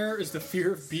nightmare is the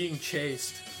fear of being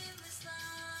chased.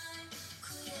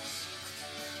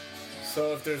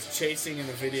 So if there's chasing in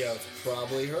the video, it's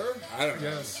probably her? I don't know.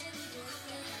 Yes.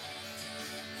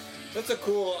 That's a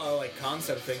cool like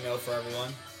concept thing though for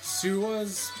everyone.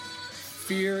 Sua's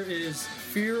fear is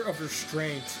fear of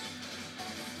restraint.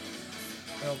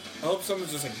 Well, I hope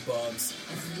someone's just like bugs.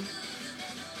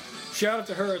 shout out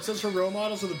to her. It says her role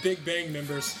models are the Big Bang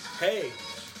members. Hey,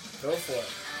 go for it.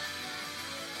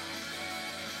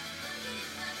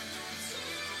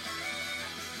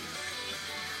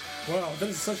 Wow, that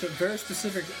is such a very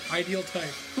specific ideal type.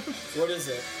 What is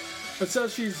it? It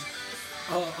says she's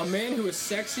a man who is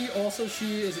sexy. Also,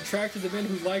 she is attracted to men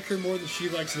who like her more than she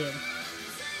likes them.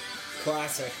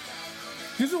 Classic.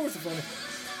 These are always funny.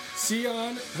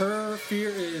 Sion, her fear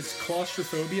is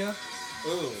claustrophobia.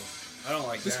 Ooh, I don't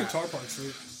like This that. guitar part's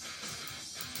sweet.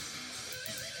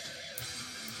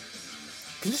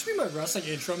 Can this be my wrestling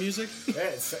intro music?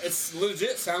 Yeah, it's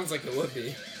legit sounds like it would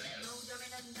be.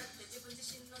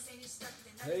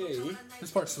 Hey.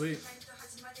 This part's sweet.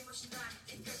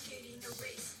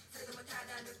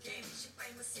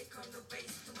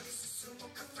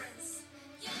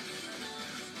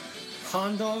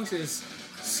 Handongs is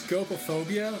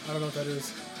scopophobia. I don't know what that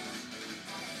is.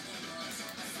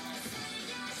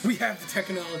 We have the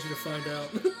technology to find out.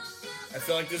 I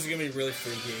feel like this is gonna be really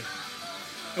freaky.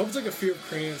 I hope it's like a fear of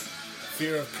crayons.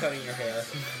 Fear of cutting your hair.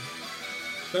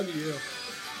 That'd be you.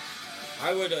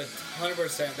 I would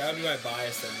 100%. That would be my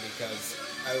bias then, because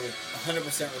I would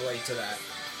 100% relate to that.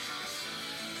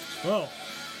 Well,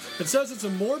 it says it's a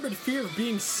morbid fear of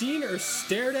being seen or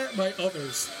stared at by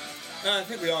others. I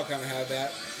think we all kind of have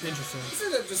that. Interesting.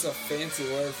 Isn't that just a fancy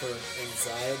word for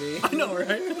anxiety? I know,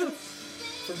 right?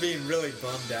 For being really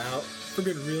bummed out. For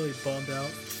being really bummed out.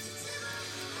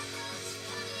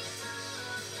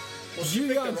 Well, she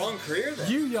picked the wrong career then.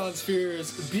 Yuyan's fear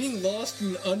is being lost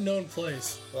in an unknown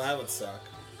place. Well, that would suck.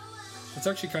 It's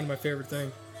actually kind of my favorite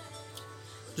thing.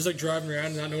 Just like driving around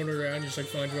and not knowing where you're at and just like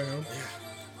find your way home.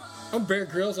 I'm Bear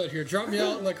Grylls out here. Drop me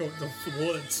out in like the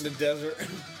woods. The desert.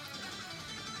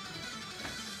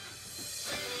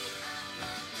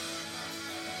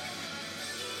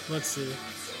 Let's see.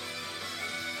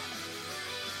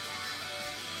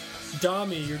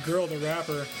 Dami, your girl, the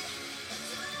rapper.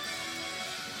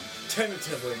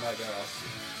 Tentatively, my girl.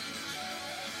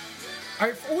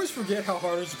 I always forget how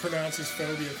hard it is to pronounce these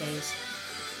phobia things.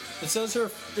 It says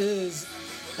her is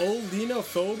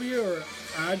olenophobia or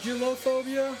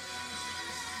agilophobia.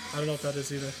 I don't know what that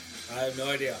is either. I have no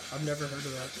idea. I've never heard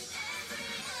of that.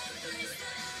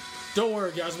 Don't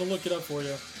worry, guys. We'll look it up for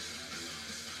you.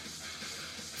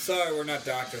 Sorry, we're not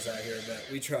doctors out here, but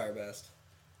we try our best.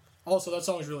 Also, that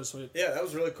song is really sweet. Yeah, that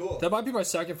was really cool. That might be my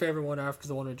second favorite one after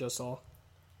the one we just saw.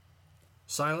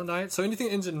 Silent Night. So anything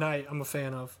that ends at night, I'm a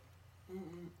fan of.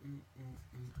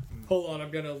 Hold on, I'm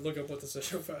gonna look up what this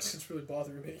is real fast. It's really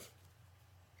bothering me.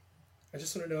 I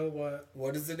just want to know what.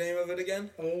 What is the name of it again?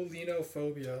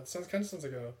 Olenophobia. It sounds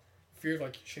like a fear of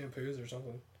like shampoos or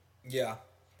something. Yeah.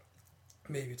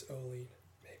 Maybe it's Olean.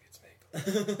 Maybe it's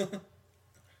Maybelline.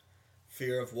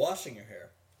 Fear of washing your hair.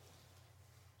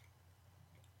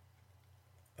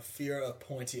 A fear of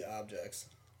pointy objects.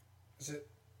 Is it?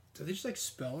 Did they just like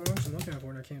spell wrong? I'm looking at it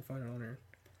and I can't find it on here.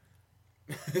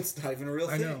 It's not even a real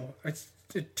thing. I know.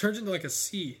 It turns into like a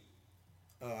C.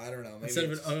 Oh, I don't know. Maybe Instead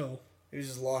of an O. It was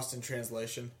just lost in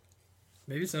translation.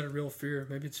 Maybe it's not a real fear.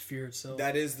 Maybe it's fear itself.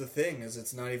 That is the thing, is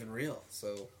it's not even real.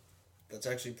 So that's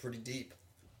actually pretty deep.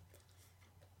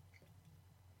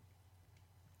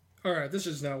 Alright, this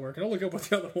is not working. I'll look up what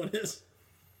the other one is.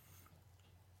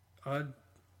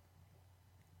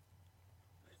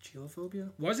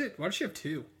 Agilophobia? Why does she have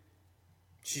two?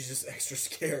 She's just extra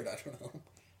scared. I don't know.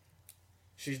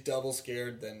 She's double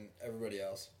scared than everybody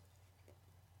else.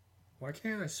 Why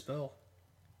can't I spell?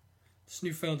 This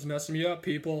new phone's messing me up,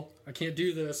 people. I can't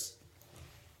do this.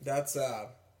 That's,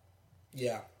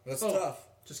 yeah, that's tough.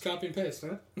 Just copy and paste,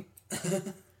 huh?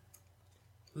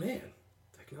 Man,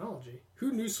 technology.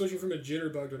 Who knew switching from a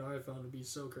jitterbug to an iPhone would be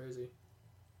so crazy?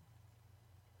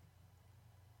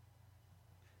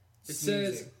 It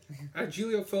says,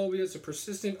 agiliophobia is a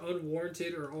persistent,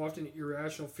 unwarranted, or often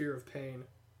irrational fear of pain.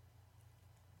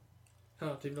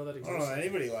 Huh, didn't know that I existed. don't know,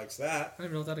 anybody likes that. I didn't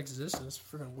even know that existed. It's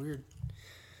freaking weird.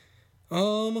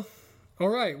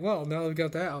 Alright, well, now that we've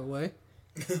got that out of the way.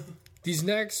 These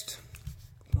next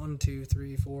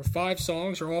 5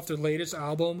 songs are off their latest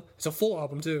album. It's a full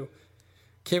album, too.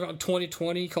 Came out in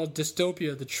 2020, called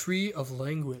Dystopia, The Tree of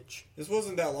Language. This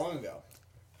wasn't that long ago.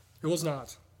 It was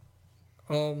not.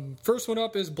 First one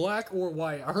up is Black or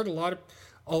White. I heard a lot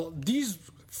of... these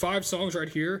 5 songs right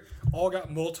here all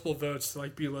got multiple votes to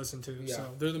like be listened to. Yeah. So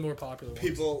they're the more popular ones.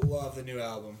 People love the new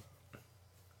album.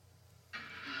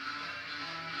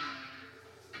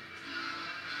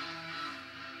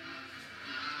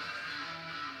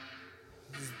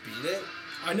 eat it?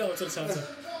 I know, that's what it sounds like.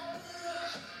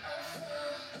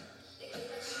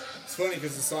 It's funny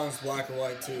because the song's black and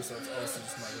white too, so it's also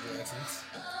just Michael Jackson's.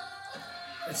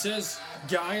 It says,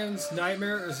 Gaian's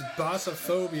nightmare is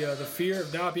bossophobia, the fear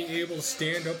of not being able to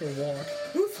stand up or walk.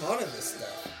 Who thought of this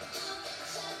stuff?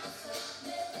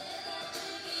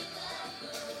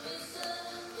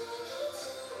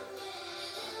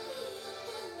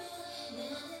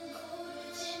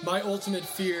 My ultimate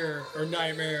fear or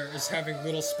nightmare is having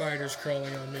little spiders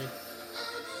crawling on me.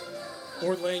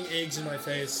 Or laying eggs in my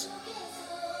face.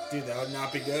 Dude, that would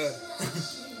not be good.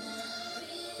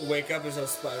 Wake up, there's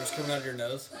those spiders coming out of your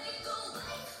nose.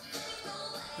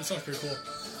 That sounds pretty cool.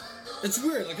 It's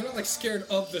weird, like I'm not like scared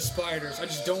of the spiders. I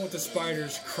just don't want the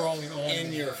spiders crawling on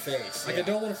In me. your face. Like yeah. I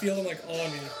don't want to feel them like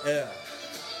on me. Yeah.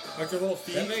 Like their little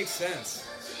feet. That makes sense.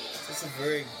 That's a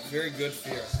very, very good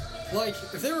fear. Like,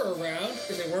 if they were around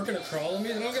and they weren't gonna crawl on me,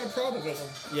 then I've got a problem with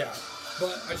them. Yeah.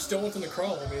 But I just don't want them to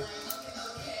crawl on me.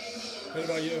 What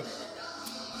about you?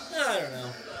 I don't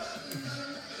know.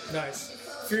 Nice.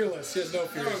 Fearless. He has no I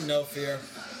fear. have no fear.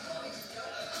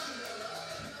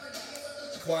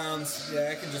 Clowns.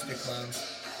 Yeah, it can just be clowns.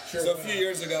 Sure. So a few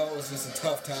years ago, it was just a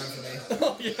tough time for me.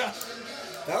 Oh, yeah.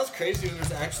 That was crazy when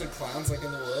there's actually clowns like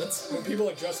in the woods. When people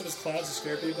like dress up as clowns to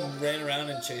scare people. And ran around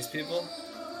and chased people.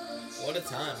 What a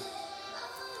time.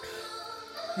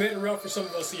 Made it rough for some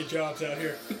of us to get jobs out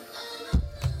here.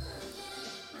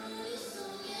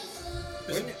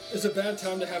 It's a bad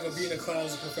time to have being a clown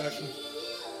as a profession.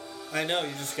 I know,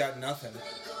 you just got nothing.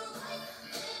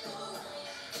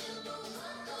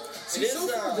 See, so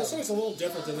far, this song's a little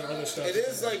different than the other stuff. It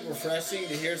is like refreshing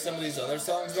to hear some of these other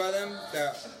songs by them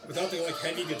that without the like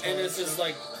heavy guitar. and it's just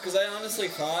like because I honestly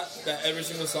thought that every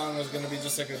single song was going to be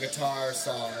just like a guitar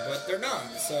song, but they're not.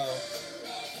 So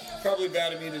probably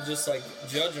bad of me to just like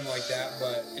judge them like that,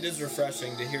 but it is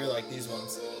refreshing to hear like these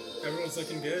ones. Everyone's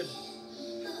looking good.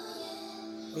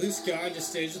 At least Guy just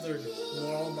stays with their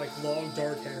long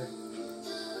dark hair.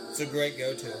 It's a great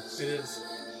go-to. It is.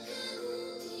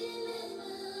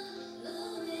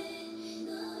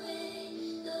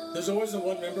 There's always the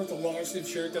one member with the long sleeve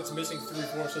shirt that's missing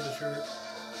 3/4 of the shirt.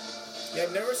 Yeah,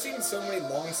 I've never seen so many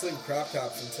long sleeve crop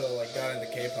tops until like got into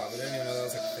K-pop. I didn't even know that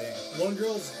was like a thing. One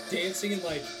girl's dancing in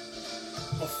like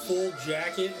a full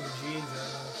jacket and jeans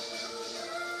right now.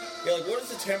 Yeah, like what is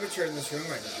the temperature in this room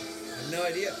right now? I have no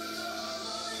idea.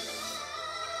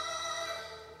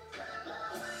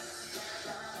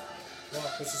 Wow,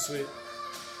 this is sweet.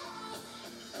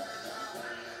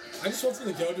 I just want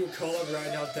them to go to a collab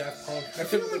right now, Daft Punk. I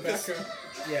feel in the background.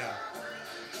 Yeah.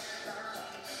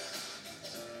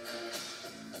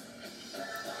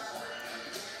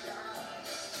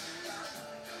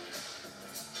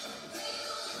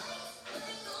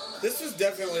 This was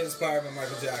definitely inspired by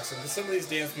Michael Jackson. Some of these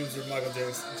dance moves are Michael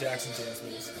Jackson dance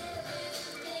moves.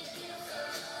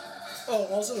 Oh,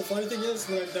 also the funny thing is,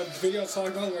 when the video I was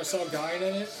talking about where I saw a guy in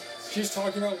it, she's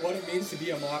talking about what it means to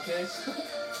be a maknae.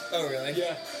 Oh, really?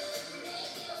 Yeah.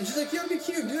 And she's like, you gotta be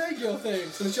cute, do that girl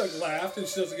things. And then she like laughed and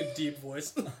she does like a deep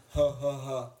voice. Ha ha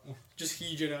ha. Just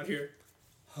Heejin out here.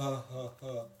 Ha ha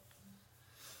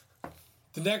ha.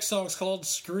 The next song's called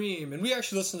Scream, and we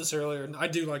actually listened to this earlier, and I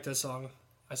do like this song.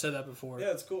 I said that before.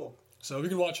 Yeah, it's cool. So we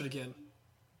can watch it again.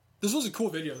 This was a cool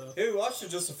video, though. Yeah, we watched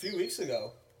it just a few weeks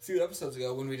ago. A few episodes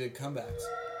ago when we did comebacks.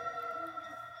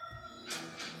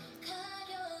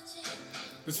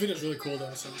 This video's really cool,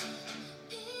 though. So.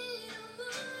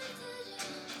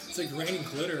 It's like raining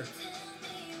glitter.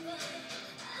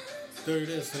 There it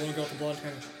is, the one girl with the blonde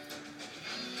hair.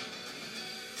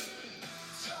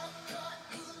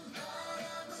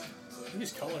 Look at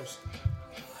these colors.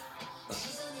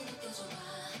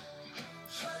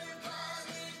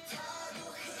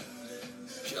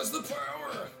 She has the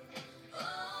power!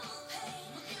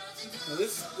 Now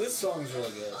this song's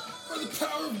really good. For the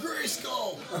power of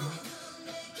Grayskull!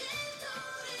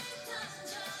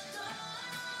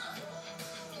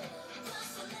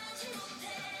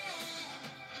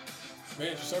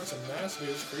 Man, she started some mask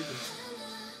videos, creepy.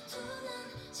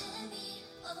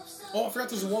 Oh, I forgot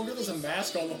there's one girl with a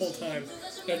mask on the whole time.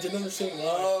 And I didn't understand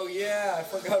why. Oh yeah, I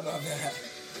forgot about that.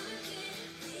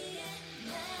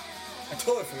 I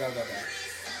totally forgot about that.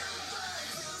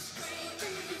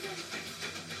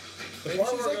 Maybe part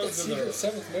she's where like it the goes to secret the-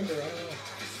 seventh member, I don't know.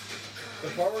 The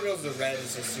part where it goes to red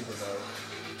is just super dope.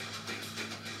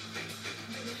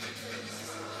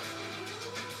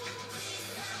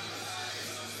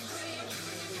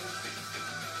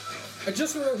 I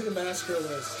just remember who the mask girl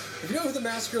is. If you know who the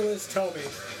mask girl is, tell me.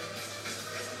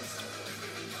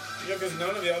 Yeah, because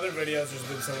none of the other videos there's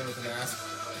been someone with a mask,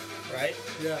 right?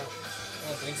 Yeah. I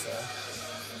don't think so.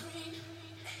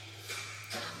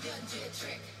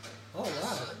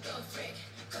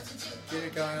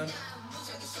 guy on.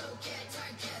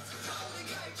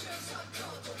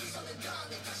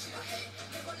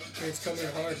 It's coming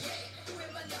hard.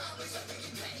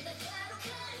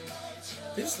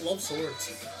 They just love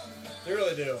swords. They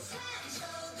really do.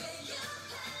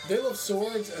 They love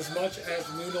swords as much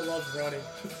as Luna loves running.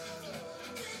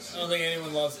 I don't think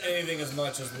anyone loves anything as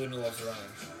much as Luna loves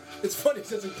running. It's funny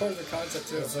because it's part of the concept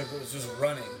too. It's just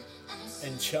running.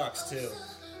 And chucks too.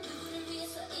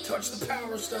 Touch the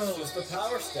power stone. Just the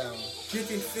power stone. Get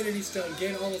the infinity stone.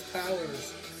 Gain all those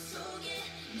powers.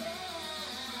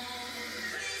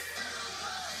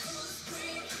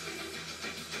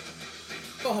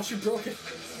 Oh, she broke it.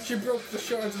 She broke the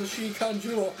shards of the Shikan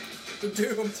jewel. The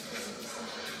doomed.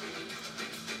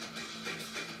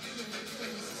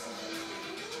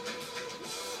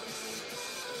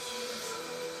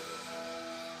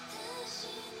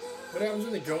 What happens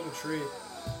when they go in the tree?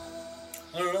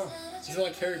 I don't know. Is it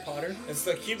like Harry Potter? It's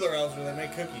the Keebler elves where they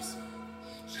make cookies.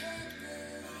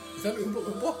 Is that Oompa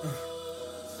Loompa?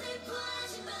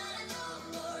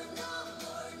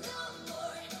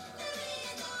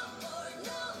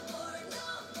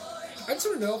 I just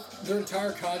want to know if their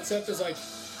entire concept is like,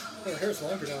 oh, her hair's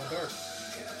longer now in dark.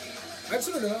 I just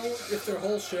want to know if their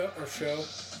whole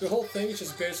the whole thing is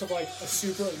just based off like a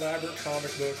super elaborate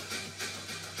comic book.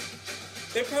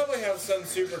 They probably have some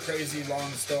super crazy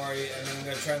long story, and then I'm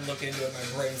gonna try and look into it.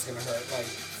 My brain's gonna hurt, like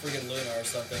freaking Luna or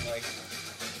something. Like,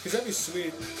 Cause that'd be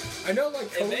sweet. I know like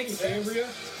Conan and Cambria,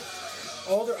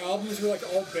 all their albums were like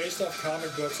all based off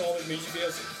comic books. All the music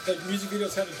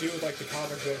videos had to do with like the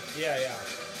comic book. yeah.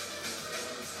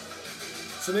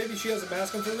 So maybe she has a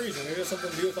mask on for a reason. Maybe it has something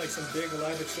to do with like some big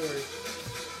elaborate story.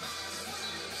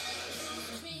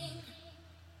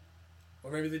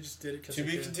 Or maybe they just did it because To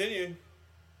be continued.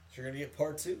 You're gonna get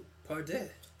part 2. Part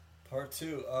day. Part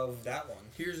 2 of that one.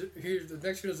 Here's the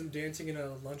next video is them dancing in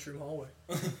a lunchroom hallway.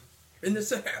 In the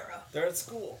Sahara. They're at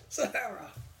school.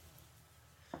 Sahara.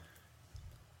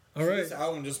 All right. This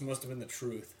album just must have been the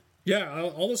truth. Yeah,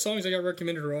 all the songs I got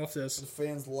recommended are off this. The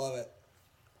fans love it.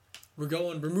 We're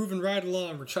moving right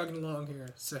along. We're chugging along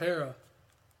here. Sahara.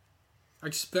 I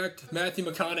expect Matthew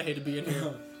McConaughey to be in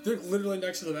here. They're literally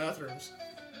next to the bathrooms.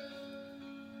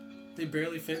 They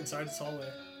barely fit inside this hallway.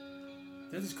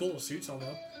 They have these cool little suits on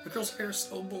though. The girl's hair is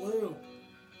so blue.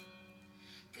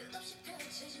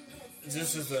 Is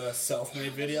this just a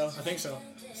self-made video? I think so.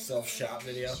 Self-shot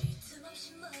video?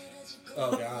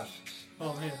 Oh gosh.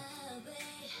 Oh man.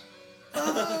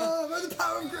 Ah, by the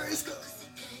power of Grayskull.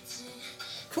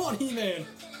 Come on, He-Man.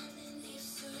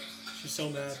 She's so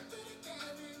mad.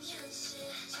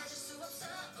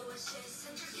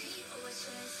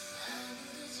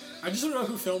 I just don't know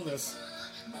who filmed this.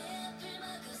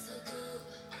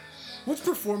 Which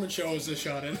performance show is this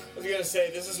shot in? I was gonna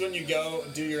say, this is when you go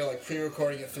do your like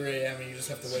pre-recording at 3 a.m. and you just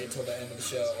have to wait till the end of the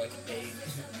show at like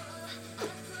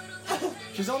 8.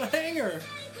 She's on a hanger.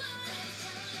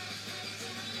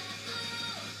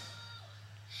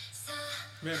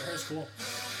 Man, her hair's cool.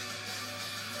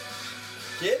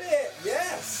 Get it?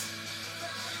 Yes!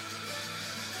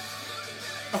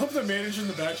 I hope the manager in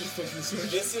the back just flips the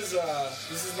switch. This is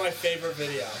my favorite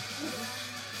video.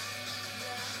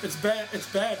 It's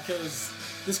bad because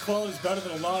this quality is better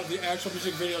than a lot of the actual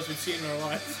music videos we've seen in our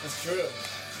life. It's true.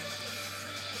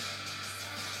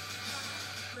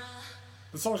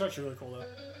 The song's actually really cool though.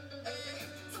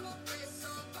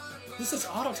 This is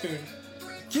auto-tune.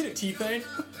 Get it, T-Pain.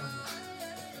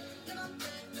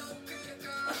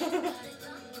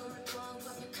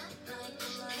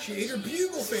 She ate her bugle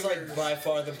This is finger. like by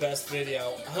far the best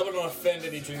video. I hope I don't offend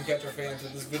any Dreamcatcher fans,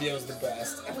 but this video is the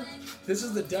best. This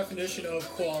is the definition of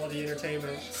quality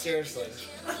entertainment. Seriously.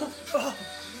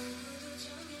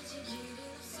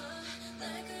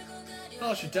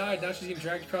 Oh, she died. Now she's getting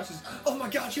dragged across his... Oh my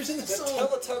god, she was in the The sun.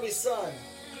 Teletubby son.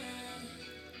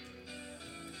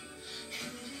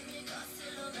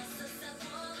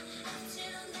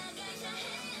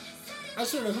 I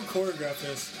just don't know who choreographed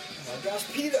this. Oh my gosh,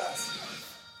 P-Dust.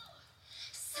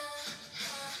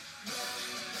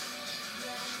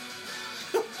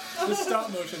 The stop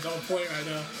motion's on point right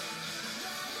now.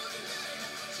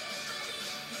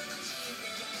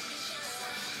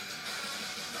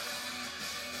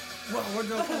 Wow, where'd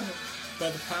that come from? By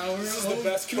the power This is of the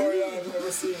best choreo I've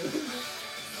ever seen.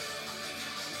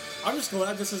 I'm just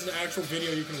glad this is an actual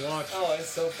video you can watch. Oh, it's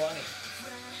so funny.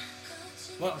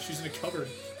 Wow, she's in a cupboard.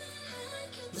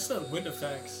 This is the wind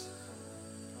effects.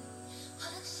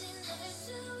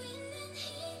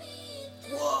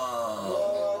 Whoa!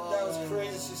 Oh, that was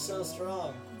crazy. She's so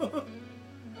strong.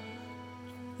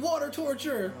 Water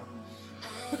torture!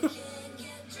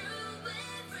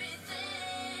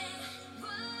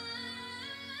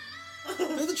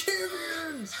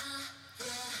 champions!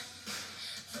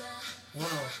 Wow.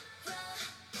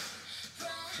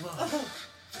 Wow.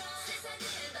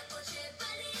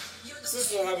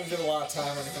 This is what happens with a lot of time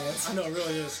on your hands. I know, it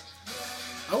really is.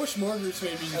 I wish more groups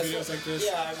made music videos like this.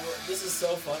 Yeah, this is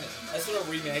so funny. I just want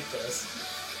to remake this.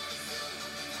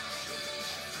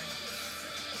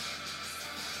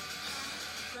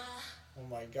 Oh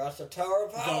my gosh, the Tower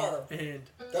of Power! The end.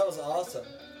 That was awesome.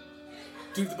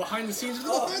 Dude, the behind the scenes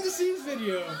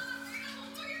video!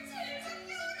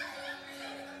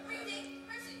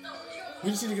 We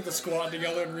just need to get the squad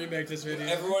together and remake this video.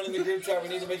 Everyone in the group chat, we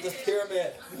need to make this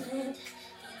pyramid.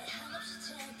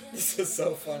 This is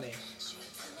so funny.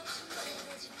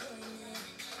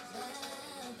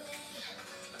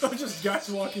 Oh, just guys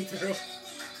walking through.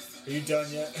 Are you done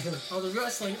yet? Oh, the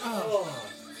wrestling. Oh.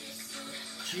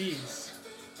 Jeez.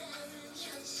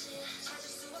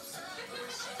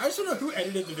 I just want to know who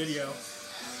edited the video.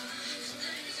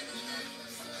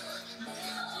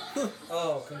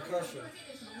 Oh, concussion.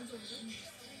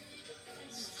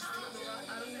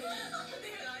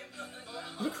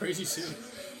 What a crazy suit.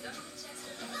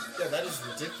 Yeah, that is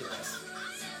ridiculous.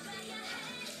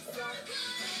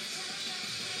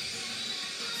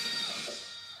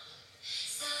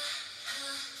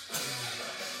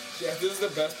 Yeah, this is the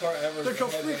best part ever. They're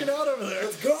freaking out over there.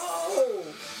 Let's go!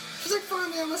 She's like,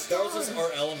 finally, I'm a star. That was just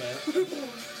our element.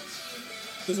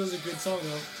 This was a good song,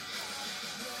 though.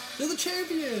 They're the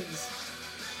champions!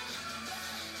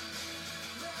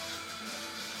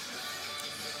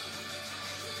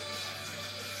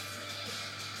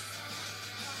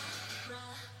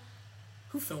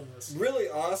 Who filmed this? Really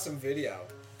awesome video.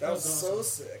 That was so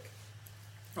awesome. sick.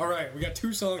 Alright, we got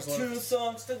 2 songs left. 2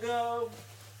 songs to go.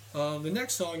 The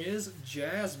next song is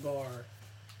Jazz Bar.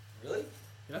 Really?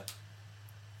 Yeah.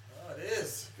 Oh, it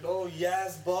is. Good old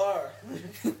Yaz Bar.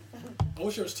 I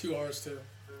wish there was 2 R's too.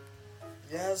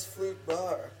 Yaz Flute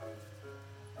Bar.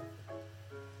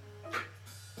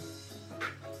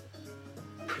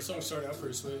 The song started out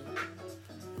pretty sweet.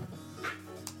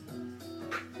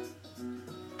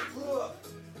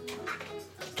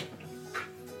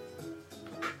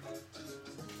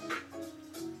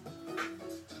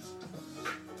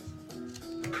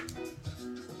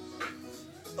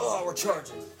 Oh, we're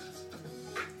charging.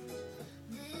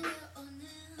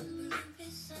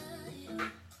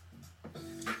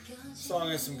 Song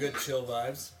has some good chill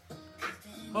vibes.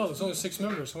 Oh, there's only 6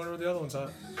 members. I wonder where the other one's at.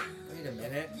 Wait a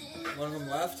minute. One of them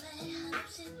left?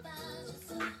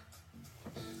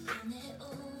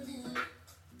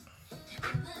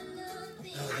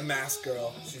 Oh, the mask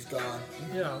girl. She's gone.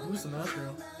 Yeah, who's the mask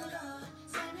girl?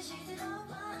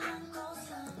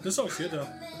 This song's good though.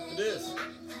 It is.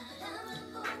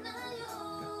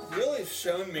 Really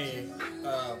shown me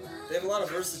they have a lot of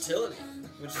versatility,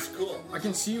 which is cool. I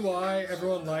can see why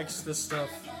everyone likes this stuff.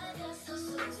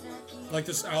 Like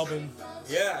this album.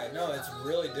 Yeah, no, it's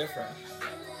really different.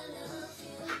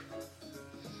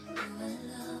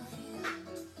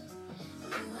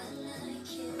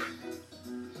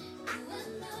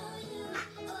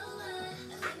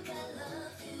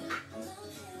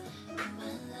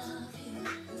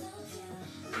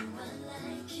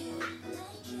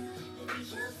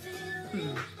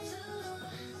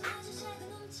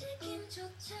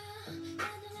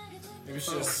 Maybe we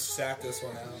should just sat this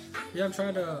one out. Yeah, I'm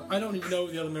trying to. I don't even know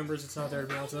the other members. It's not there to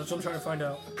be honest. That's what I'm trying to find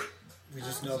out. We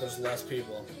just know there's less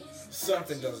people.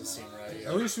 Something doesn't seem right here.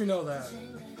 At least we know that.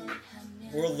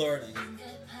 We're learning.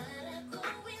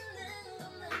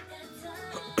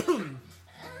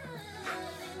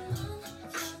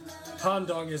 Han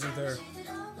Dong isn't there.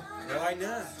 Why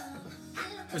not?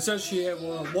 It says she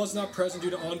was not present due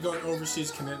to ongoing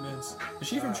overseas commitments. Is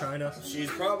she from China? She's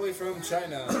probably from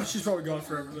China. She's probably gone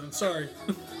forever then. Sorry.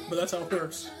 But that's how it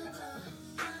works.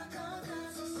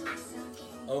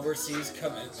 Overseas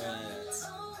commitments.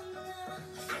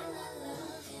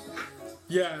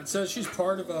 Yeah, it says she's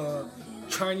part of a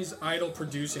Chinese Idol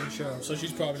producing show, so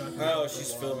she's probably not. Oh,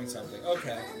 she's filming something.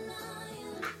 Okay.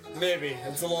 Maybe.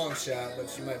 It's a long shot, but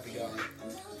she might be gone.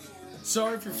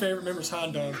 Sorry if your favorite member's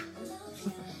Han Dong.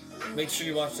 Make sure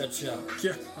you watch that show.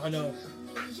 Yeah, I know.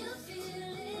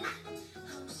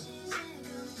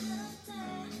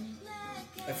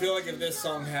 I feel like if this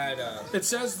song had It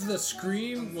says the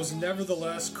Scream was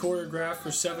nevertheless choreographed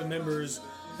for 7 members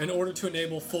in order to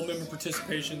enable full member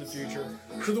participation in the future.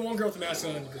 So the one girl with the mask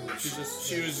on in the group,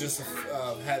 she was just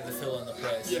had to fill in the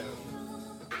place. Yeah.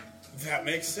 That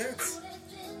makes sense.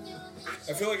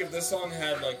 I feel like if this song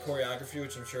had like choreography,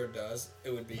 which I'm sure it does,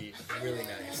 it would be really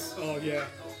nice. Oh yeah.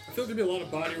 I feel like there'd be a lot of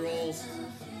body rolls.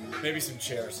 Maybe some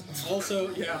chairs. Also,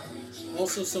 yeah.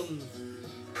 Also some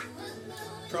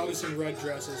Probably some red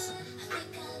dresses.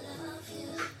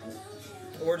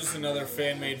 Or just another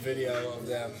fan-made video of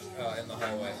them in the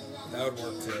hallway. That would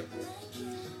work too.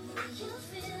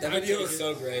 That video was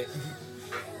so great.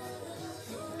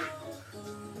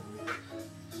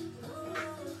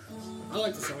 I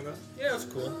like the song though. Yeah, it's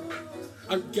cool.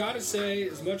 I've got to say,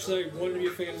 as much as I wanted to be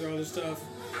a fan of their other stuff,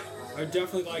 I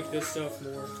definitely like this stuff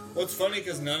more. Well, it's funny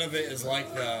because none of it is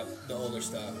like the older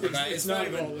stuff. It's not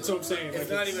even old. That's what I'm saying. It's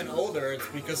not even older. It's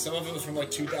because some of it was from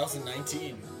like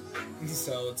 2019.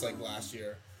 So it's like last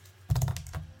year.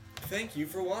 Thank you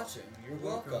for watching. You're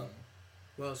welcome.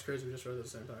 Well, it's crazy. We just read it at the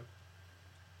same time.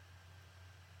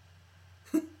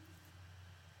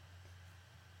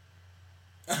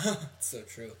 It's so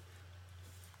true.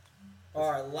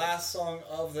 Alright, last song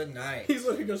of the night. He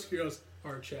goes,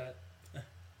 our chat.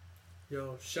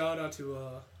 Yo, shout out to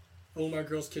Oh My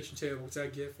Girl's Kitchen Table, because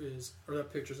that gif is, or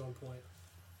that picture's on point.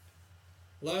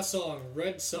 Last song,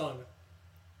 Red Sun.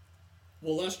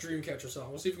 Well, last Dreamcatcher song.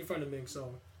 We'll see if we can find a Ming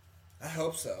song. I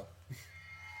hope so.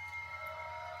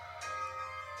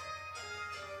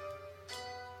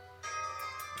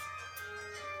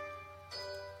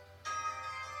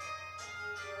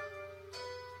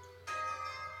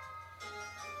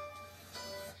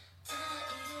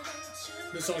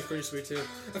 This song's pretty sweet too.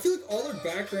 I feel like all their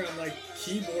background like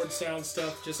keyboard sound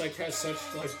stuff just like has such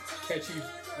like catchy.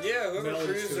 Yeah, whoever melodies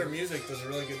produces to their it. music does a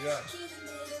really good job.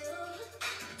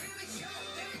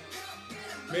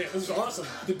 Man, this is awesome.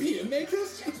 Did BM make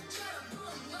this?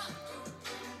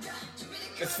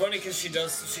 It's funny because she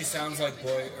sounds like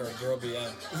boy or girl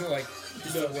BM. Like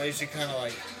just the way she kind of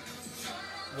like,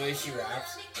 the way she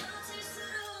raps.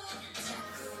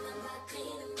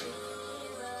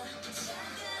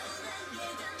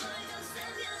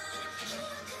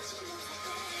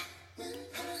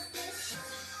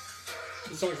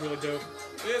 This song's really dope.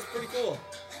 Yeah, it's pretty cool.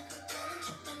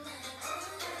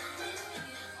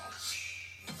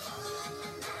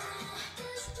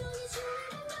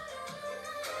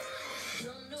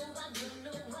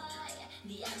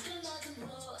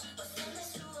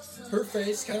 Her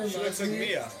face kind of She reminds looks like me.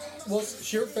 Mia. Well,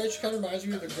 her face kind of reminds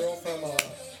me of the girl from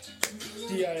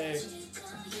DIA.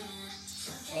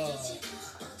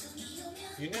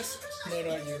 Eunice? No,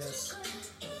 not Eunice.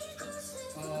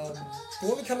 The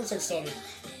one that kind of looks like Sunny.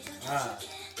 Ah.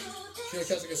 She like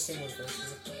has like a similar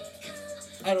face.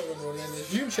 I don't remember what her name is.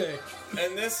 Yoon Che.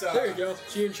 And this, There you go.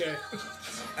 Yoon Che.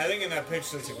 I think in that picture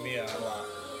she looks like Mia a lot.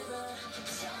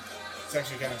 It's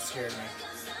actually kind of scared me.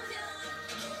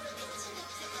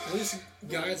 This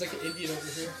guy's like an Indian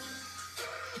over here.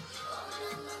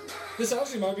 This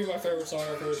actually might be my favorite song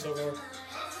I've heard so far.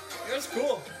 Yeah, it's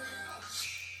cool.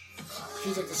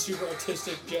 She's like the super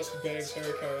artistic Jess Banks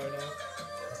haircut right now.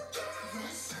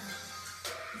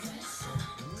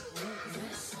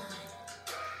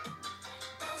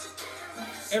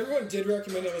 Everyone did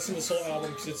recommend I listen to this whole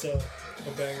album because it's a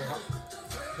banger.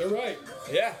 They're right.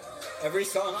 Yeah. Every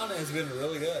song on it has been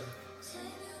really good.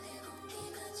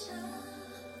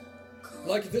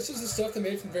 Like, if this is the stuff they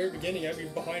made from the very beginning, I'd be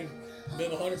behind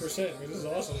them 100%. I mean, this is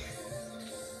awesome.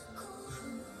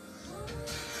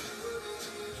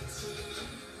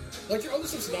 Like, your other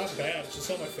stuff's not bad. It's just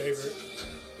not my favorite.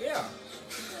 Yeah.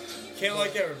 Can't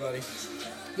like everybody.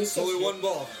 This Only stuff's one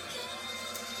ball.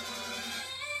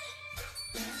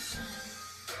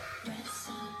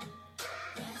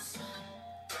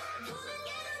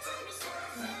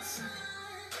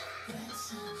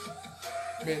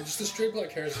 Man, just the straight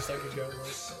black hair is just like a goat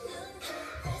voice.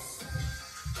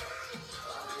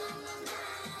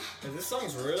 Yeah, this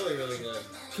song's really, really good.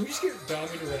 Can we just get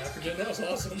Dami to rap again? That was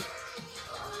awesome.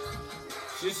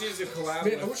 She just used a collab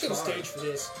Man, with I wish I had a Card. stage for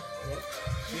this. What?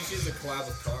 She just used a collab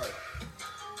with Card.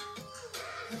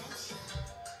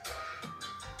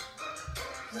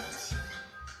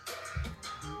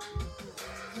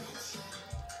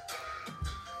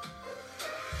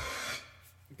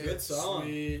 Good song.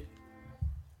 Sweet.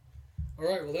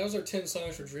 Alright, well that was our 10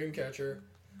 songs for Dreamcatcher.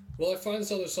 Well, I find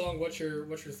this other song. What's your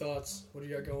thoughts? What do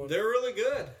you got going? They're really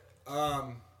good.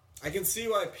 I can see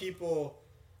why people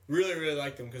really, really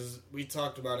like them because we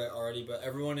talked about it already, but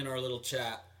everyone in our little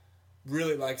chat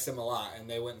really likes them a lot, and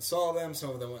they went and saw them. Some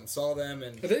of them went and saw them,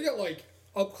 and But they got like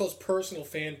up close personal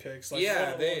fan pics. Like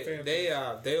yeah, one-on-one fan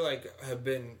pics. they like have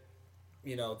been,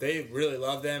 you know, they really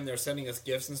love them. They're sending us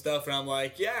gifts and stuff, and I'm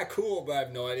like, yeah, cool, but I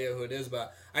have no idea who it is.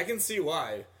 But I can see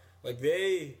why. Like,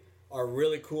 they are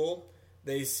really cool.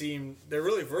 They're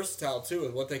really versatile too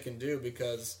with what they can do,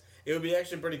 because it would be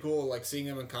actually pretty cool, like, seeing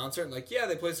them in concert and like, yeah,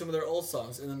 they play some of their old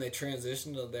songs and then they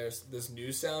transition to this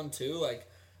new sound too. Like,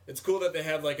 it's cool that they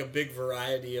have like a big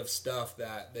variety of stuff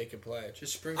that they can play.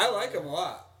 Just spring. I like them a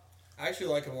lot. I actually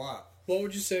like them a lot. What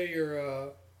would you say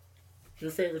your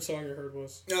favorite song you heard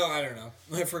was? No, I don't know.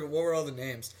 I forget. What were all the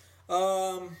names?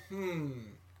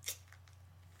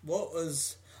 What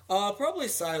was... probably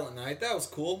Silent Night. That was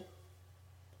cool.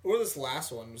 Or this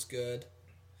last one was good.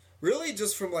 Really,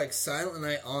 just from, like, Silent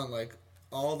Night on, like,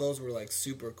 all those were, like,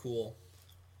 super cool.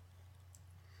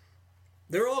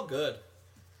 They're all good.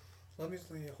 Hold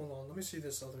on. Let me see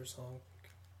this other song.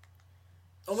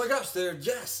 Oh my gosh,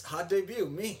 hot debut,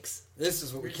 Minx. This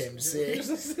is what we came to see.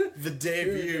 The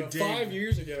debut. 5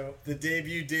 years ago. The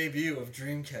debut of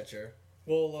Dreamcatcher.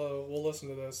 We'll listen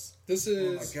to this. This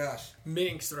is Oh my gosh.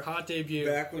 Minx, their hot debut.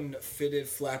 Back when fitted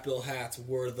flat bill hats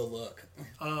were the look.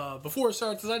 Before it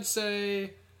starts, I'd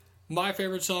say my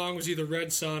favorite song was either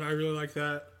Red Sun, I really like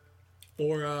that,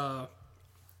 or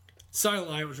Silent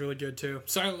Night was really good too.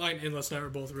 Silent Night and Endless Night were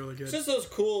both really good. Just those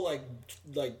cool,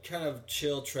 like kind of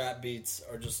chill trap beats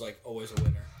are just like always a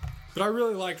winner. But I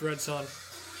really liked Red Sun.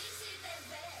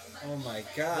 Oh my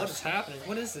gosh. What is happening?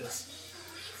 What is this?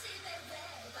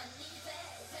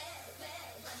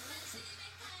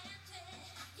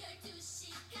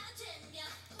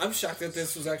 I'm shocked that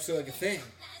this was actually like a thing.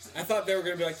 I thought they were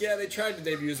going to be like, yeah, they tried to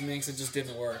debut as Minx, it just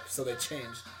didn't work, so they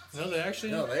changed. No, they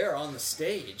actually... No, they are on the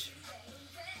stage.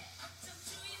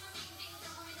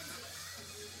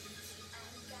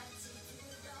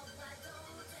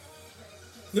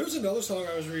 There's another song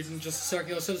I was reading just a second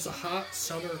ago. It said it's a hot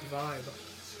summer vibe.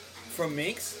 From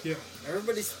Minx? Yeah.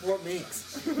 Everybody support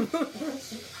Minx.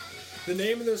 The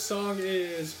name of this song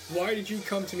is Why Did You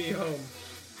Come to Me Home?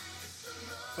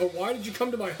 Oh, Why Did You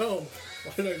Come to My Home?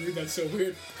 Why did I read that so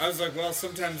weird? I was like, well,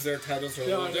 sometimes their titles are a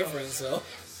little different, so...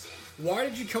 Why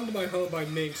Did You Come to My Home by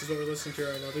Minx is what we're listening to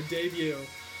right now. The debut.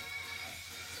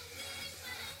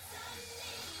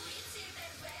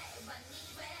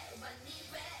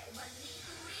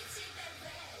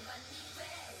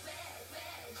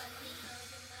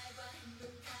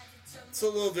 It's a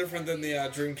little different than the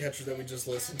Dreamcatcher that we just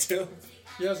listened to.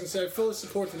 Yeah, I was gonna say, I fully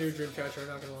support the new Dreamcatcher, I'm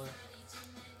not gonna lie.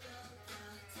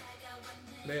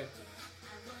 Man.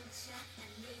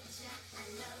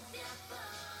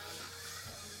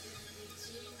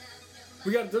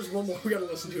 There's one more we gotta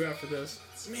listen to after this.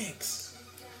 Minx.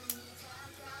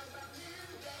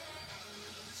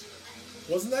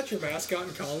 Wasn't that your mascot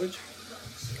in college?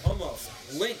 Almost.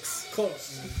 Lynx.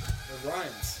 Close. It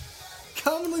rhymes.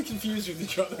 Commonly confused with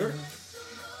each other.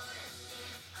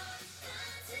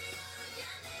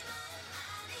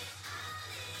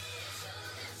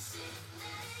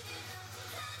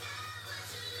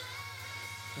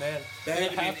 Man, they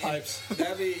have pipes.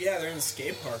 Yeah, they're in the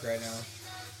skate park right now.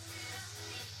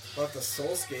 Left the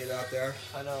soul skate out there.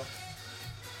 I know.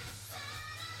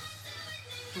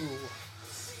 Ooh.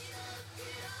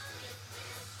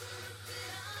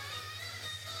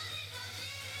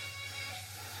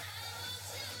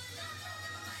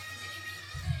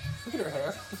 Look at her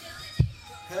hair.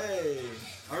 Hey,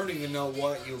 I don't even know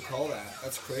what you would call that.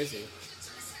 That's crazy.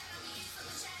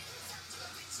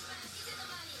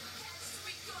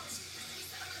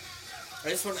 I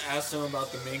just want to ask them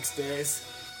about the Minx days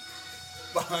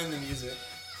behind the music.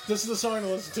 This is the song to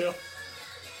listen to.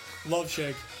 Love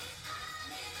Shake.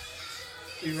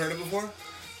 You've heard it before?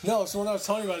 No, it's the one I was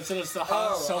telling you about. It said it's the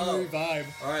hot summery vibe.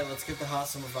 Alright, let's get the hot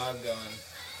summer vibe going.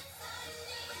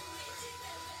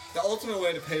 The ultimate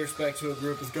way to pay respect to a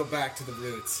group is go back to the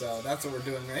roots, so that's what we're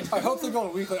doing right now. I hope they go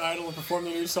on Weekly Idol and perform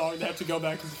the new song. They have to go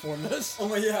back and perform this. Oh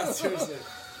my god, seriously.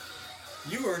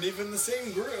 You weren't even the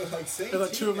same group, same And the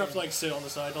team. two of them have to sit on the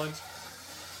sidelines.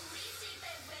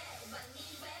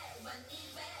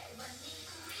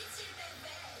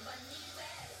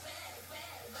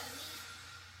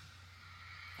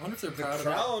 I wonder if they're proud of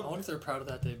that. I wonder if they're proud of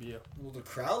that debut. Well, the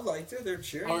crowd liked it. They're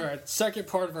cheering. All right, second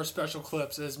part of our special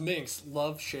clips is Minx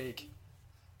Love Shake.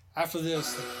 After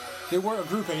this, they weren't a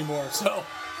group anymore, so.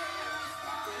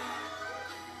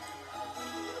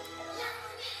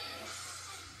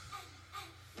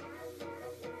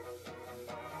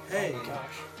 Hey. Oh my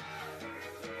gosh.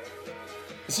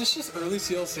 Is this just early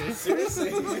CLC? Seriously?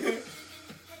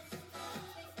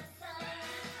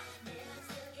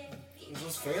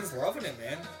 Those fans loving it,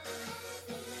 man.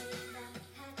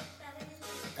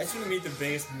 I just want to meet the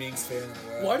biggest Minx fan in the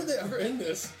world. Why did they ever end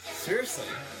this? Seriously.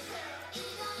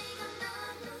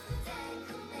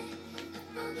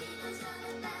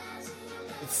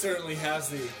 It certainly has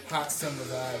the hot summer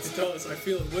vibes. It does. I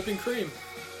feel it. Whipping cream.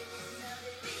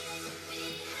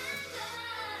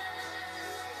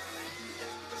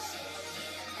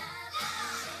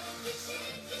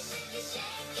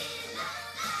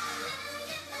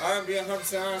 I'm being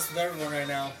 100% honest with everyone right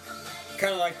now.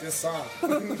 Kind of like this song.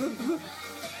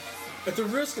 At the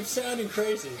risk of sounding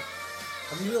crazy,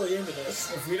 I'm really into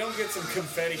this. If we don't get some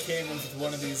confetti cannons with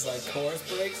one of these like chorus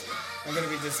breaks, I'm gonna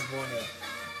be disappointed.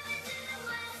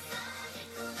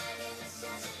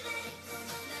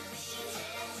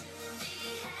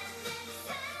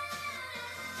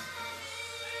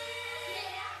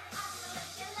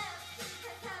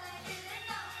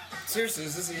 Seriously,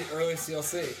 is this the early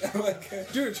CLC?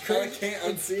 Like, Dude, it's crazy. I can't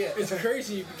unsee it. It's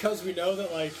crazy because we know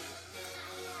that, like...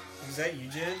 Is that you,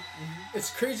 Jen? It's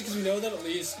crazy because we know that at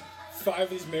least 5 of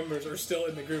these members are still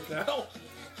in the group now.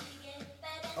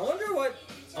 I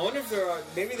wonder if there are...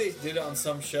 Maybe they did it on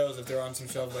some shows, if they're on some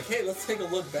shows, like, hey, let's take a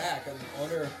look back. And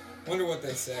wonder what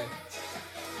they say.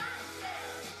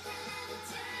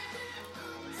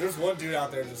 There's one dude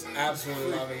out there just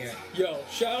absolutely loving it. Yo,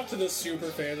 shout out to this super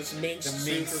fan, this Minx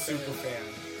super fan.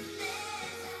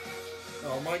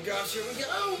 Oh my gosh, here we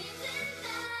go!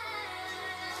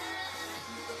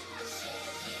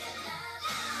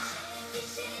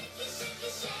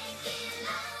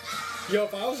 Yo,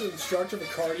 if I was an instructor of a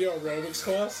cardio aerobics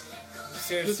class,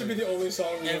 Seriously, this would be the only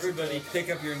song we everybody listen pick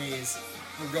up your knees.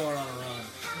 We're going on a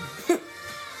run.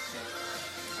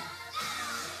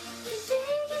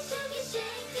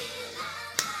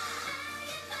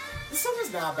 This song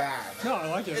is not bad. to. No, I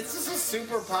like it. It's just a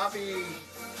super poppy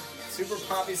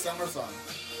summer song.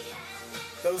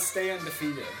 Those stay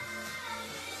undefeated.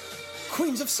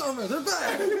 Queens of Summer, they're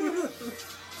back!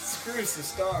 Screws the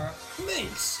star.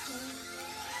 Minx!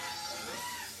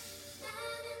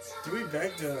 Do we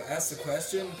beg to ask the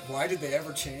question, why did they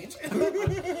ever change?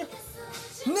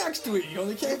 Next week on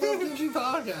the K-Pop Kimchi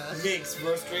Podcast. Minx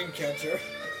versus Dreamcatcher.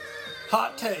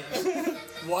 Hot take.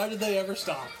 Why did they ever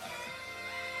stop?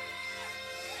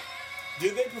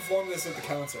 Did they perform this at the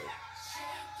concert?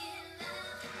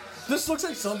 This looks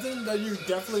like something that you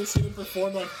definitely see them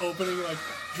perform, like opening like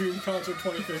Dream Concert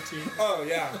 2015. Oh,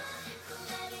 yeah.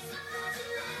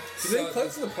 Did they play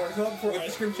in the parking lot before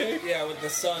Ice Cream Cake? Yeah, with the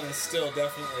sun is still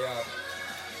definitely up.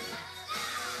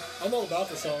 I'm all about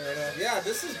the song right now. Yeah,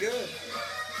 this is good.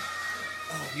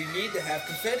 Oh, you need to have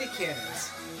confetti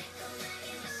cannons.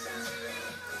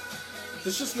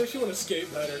 This just makes you want to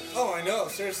skate better. Oh, I know,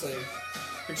 seriously.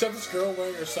 Except this girl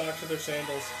wearing her socks with her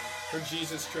sandals. Her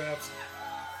Jesus straps.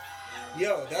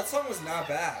 Yo, that song was not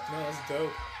bad. No, that's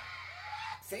dope.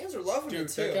 Fans are loving Dude, it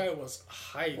too. that guy was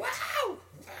hyped. Wow!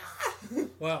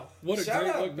 Wow, what a Shout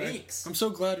great out look back. Meeks. I'm so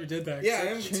glad we did that. 'cause Yeah, I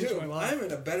that am changed too. my life. I'm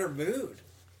in a better mood.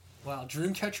 Wow,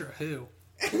 Dreamcatcher who?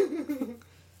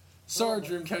 Sorry,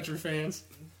 Dreamcatcher fans.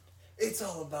 It's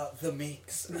all about the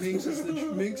Minx. Minx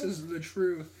is the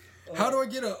truth. How do I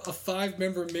get a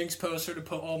 5-member Minx poster to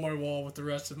put on my wall with the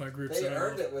rest of my groups? They that I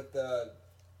earned love? it with the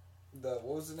what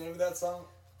was the name of that song?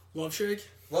 Love Shake?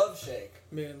 Love Shake.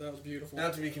 Man, that was beautiful.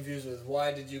 Not to be confused with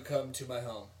Why Did You Come to My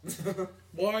Home?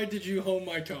 Why did you home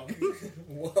my tongue?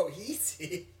 Whoa,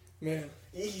 easy. Man,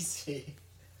 Easy.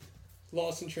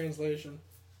 lost in translation.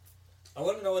 I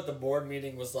want to know what the board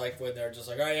meeting was like when they're just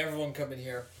like, all right, everyone come in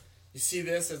here. You see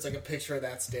this? It's like a picture of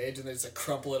that stage, and they just like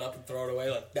crumple it up and throw it away.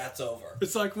 Like, that's over.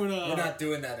 It's like when We're not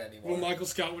doing that anymore. when Michael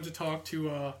Scott went to talk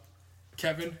to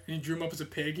Kevin, and he drew him up as a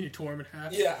pig, and he tore him in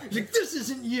half. Yeah. He's like, this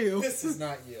isn't you. This is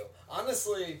not you.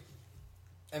 Honestly,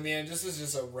 I mean, this is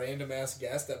just a random ass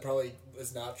guess that probably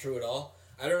is not true at all.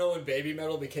 I don't know when baby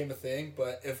metal became a thing,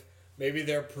 but if maybe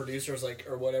their producers like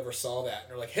or whatever saw that and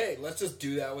they're like, hey, let's just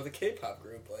do that with a K-pop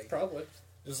group, like Probably.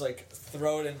 just like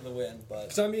throw it into the wind. But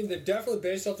Because, I mean, they definitely,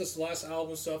 based off this last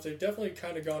album stuff, they've definitely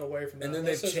kind of gone away from that. and then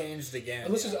Unless they've there's- changed again.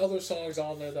 Unless yeah. there's other songs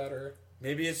on there that are...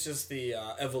 Maybe it's just the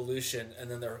evolution, and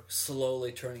then they're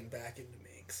slowly turning back into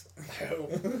Minx.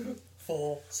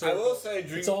 full. I will say,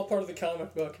 It's all part of the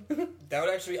comic book. that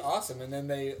would actually be awesome. And then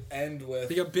they end with,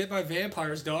 They got bit by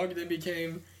vampires, dog, then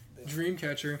became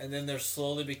Dreamcatcher. and then they're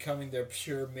slowly becoming their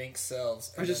pure Minx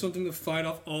selves. I And just then- want them to fight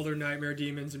off all their nightmare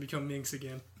demons and become Minx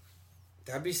again.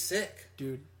 that'd be sick.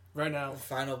 Dude, right now.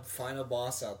 Final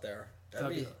boss out there. That'd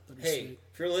be Hey, sweet.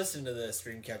 if you're listening to this,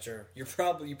 Dreamcatcher, you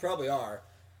probably are.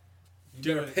 You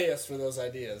Do better it. pay us for those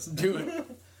ideas. Do it.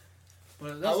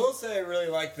 But I that's, will say I really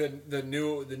like the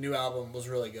new album was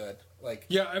really good. Like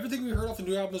yeah, everything we heard off the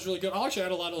new album is really good. I'll actually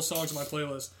add a lot of those songs to my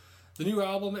playlist. The new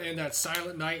album and that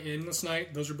Silent Night, Endless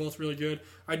Night, those are both really good.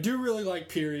 I do really like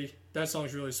Piri. That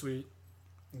song's really sweet.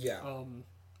 yeah,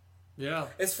 Yeah.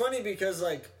 it's funny because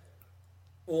like,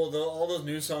 well, all those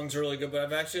new songs are really good, but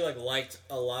I've actually like liked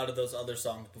a lot of those other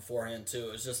songs beforehand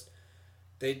too. It's just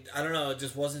I don't know, it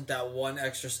just wasn't that one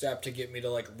extra step to get me to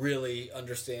like really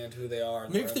understand who they are.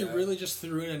 and Maybe if where they they're really just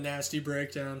threw in a nasty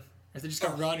breakdown. If they just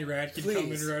got Ronnie Radke to come in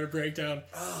please. and write a breakdown.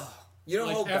 you don't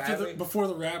Like hold after badly, before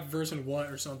the rap verse and what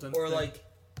or something. or like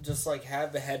just like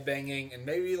have the headbanging and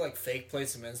maybe like fake play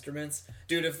some instruments.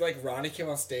 Dude, if like Ronnie came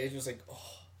on stage and was like,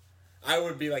 oh, I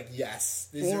would be like, yes,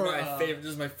 these are my favorite.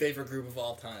 This is my favorite group of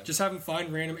all time. Just have them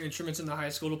find random instruments in the high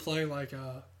school to play, like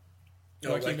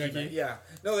Wacky Mecky. Yeah,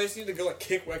 no, they just need to go like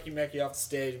kick Wacky Mecky off the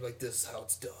stage and be like, this is how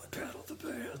it's done. Battle the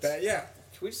bands. Yeah,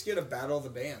 can we just get a battle of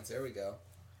the bands? There we go.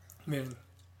 Man,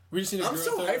 we just need. I'm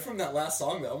so hyped from that last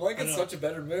song though. I'm like in such a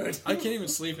better mood. I can't even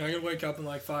sleep now. I gotta wake up in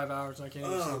like 5 hours. And I can't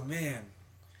even sleep. Oh man.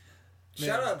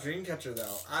 Shout out Dreamcatcher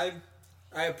though.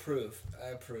 I approve.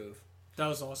 That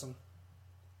was awesome.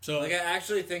 So like I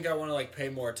actually think I want to like pay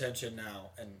more attention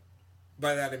now, and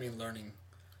by that I mean learning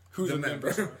who the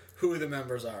members are. Who the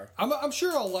members are. I'm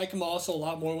sure I'll like them also a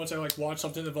lot more once I like watch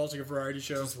something that involves like a variety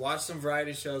show. Just watch some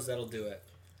variety shows. That'll do it.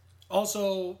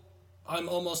 Also, I'm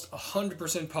almost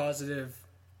 100% positive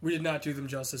we did not do them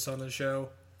justice on the show.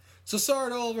 So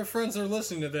sorry to all of our friends that are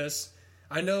listening to this.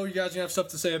 I know you guys are gonna have stuff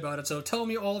to say about it. So tell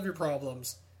me all of your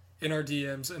problems in our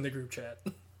DMs in the group chat.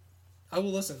 I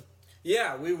will listen.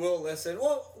 Yeah, we will listen.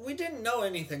 Well, we didn't know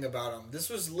anything about them. This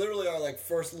was literally our like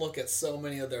first look at so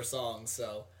many of their songs.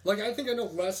 So, like, I think I know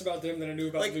less about them than I knew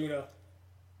about like, Luna.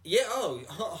 Yeah.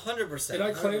 100%. And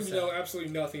I claim to know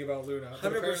absolutely nothing about Luna.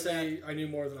 100%. Apparently, I knew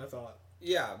more than I thought.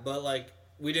 Yeah, but like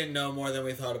we didn't know more than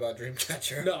we thought about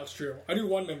Dreamcatcher. No, it's true. I knew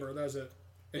one member. That was it.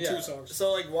 And 2 songs.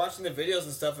 So like watching the videos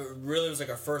and stuff, it really was like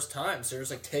our first time. So you're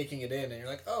just like taking it in, and you're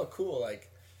like, oh, cool. Like,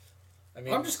 I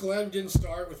mean, I'm just glad we didn't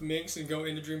start with Minx and go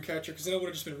into Dreamcatcher because then it would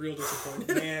have just been real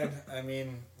disappointing. Man, I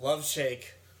mean, Love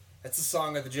Shake. That's a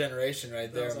song of the generation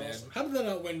right there, man. Awesome. How did that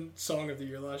not win Song of the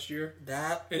Year last year?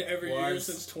 That in every year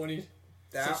since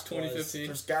 2015.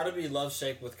 There's got to be Love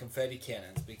Shake with confetti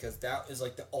cannons because that is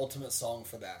like the ultimate song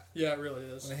for that. Yeah, it really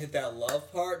is. When I hit that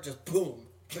love part, just boom,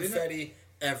 confetti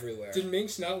everywhere. Did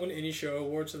Minx not win any show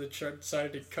awards, so they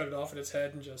decided to cut it off in its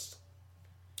head and just...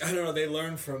 I don't know, they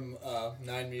learned from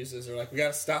Nine Muses. They're like, we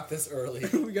gotta stop this early.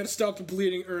 We gotta stop the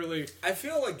bleeding early. I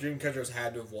feel like Dreamcatchers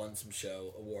had to have won some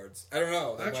show awards. I don't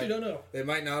know. I actually don't know. They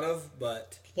might not have,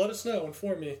 but... Let us know.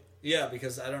 Inform me. Yeah,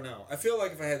 because I don't know. I feel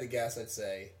like if I had to guess, I'd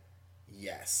say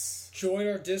yes. Join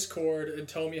our Discord and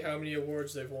tell me how many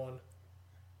awards they've won.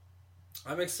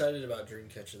 I'm excited about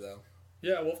Dreamcatcher, though.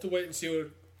 Yeah, we'll have to wait and see what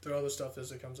the other stuff is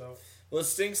that comes out. Well, it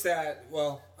stinks that,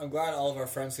 well, I'm glad all of our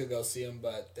friends could go see them,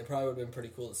 but they probably would have been pretty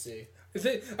cool to see. I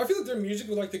feel like their music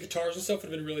with like the guitars and stuff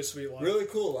would have been really sweet live. Really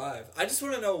cool live. I just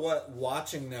want to know what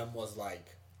watching them was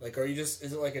like. Like, is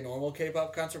it like a normal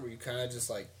K-pop concert where you kind of just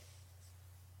like,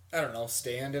 I don't know,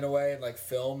 stand in a way and like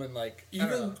film and like,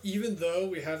 even though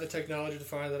we have the technology to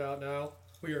find that out now,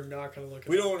 we are not going to look at it.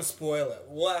 We don't want to spoil it.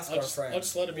 We'll ask our friends. I'll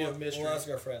just let it be a mystery. We'll ask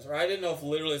our friends. Or I didn't know if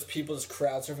literally it's people just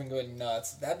crowd surfing going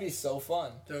nuts. That'd be so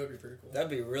fun. That would be pretty cool. That'd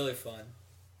be really fun.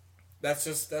 That's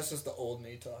just the old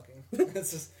me talking.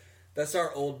 That's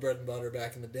our old bread and butter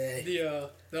back in the day.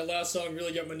 That last song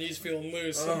really got my knees feeling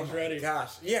loose. I was ready.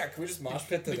 Gosh. Yeah, can we just mosh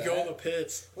pit to that? Go in the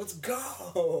pits. Let's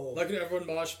go. Like everyone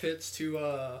mosh pits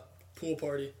to Pool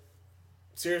Party.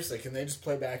 Seriously, can they just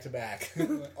play back to back?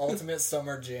 Ultimate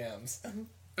summer jams.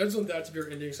 I just want that to be our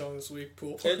ending song this week.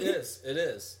 Pool Party. It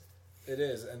is.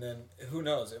 And then who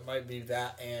knows? It might be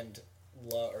that and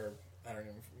love, or I don't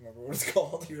even remember what it's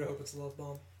called. You hope it's Love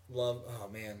Bomb. Love. Oh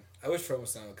man, I wish From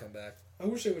Sound would come back. I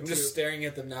wish they would. I'm just staring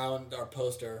at them now in our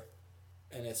poster,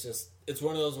 and it's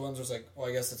one of those ones where it's like, well,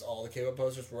 I guess it's all the K-pop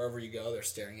posters. Wherever you go, they're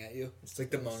staring at you. It's like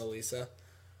the Mona Lisa.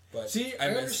 But see, I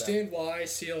understand why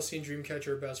CLC and Dreamcatcher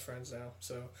are best friends now.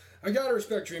 So I gotta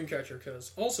respect Dreamcatcher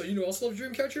because also, you know, also love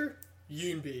Dreamcatcher.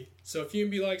 Yoonbi. So if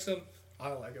Yoonbi likes them, I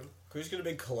like them. Can we just get a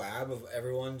big collab of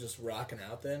everyone just rocking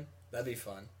out then? That'd be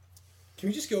fun. Can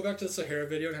we just go back to the Sahara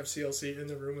video and have CLC in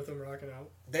the room with them rocking out?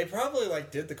 They probably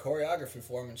did the choreography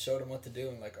for them and showed them what to do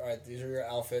and all right, these are your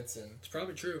outfits and... It's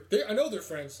probably true. I know they're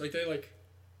friends. They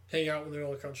hang out when they're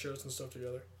all on shows and stuff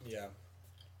together. Yeah.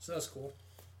 So that's cool.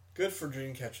 Good for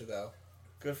Dreamcatcher though.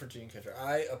 Good for Dreamcatcher.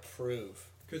 I approve.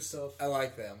 Good stuff. I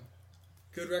like them.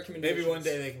 Good recommendations. Maybe one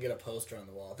day they can get a poster on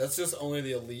the wall. That's just only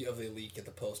the elite of the elite get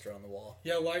the poster on the wall.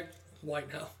 Yeah, white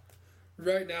now.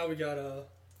 Right now we got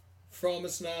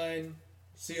Promise 9,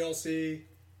 CLC,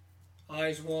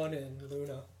 Eyes 1, and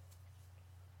Luna.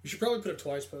 We should probably put a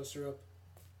Twice poster up.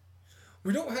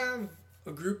 We don't have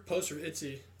a group poster of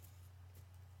ITZY.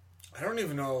 I don't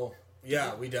even know.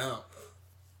 Yeah, we don't.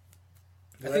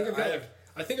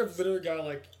 I think I've literally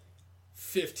got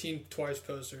 15 Twice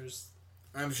posters.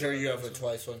 I'm sure you have a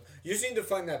Twice one. You just need to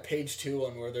find that page 2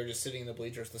 one where they're just sitting in the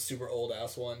bleachers, the super old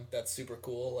ass one. That's super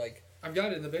cool. I've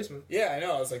got it in the basement. Yeah, I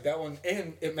know. I was like, that one,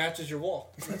 and it matches your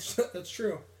wall. That's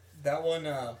true. That one,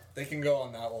 they can go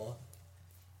on that wall.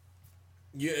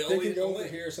 They can go over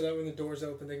here so that when the door's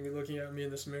open, they can be looking at me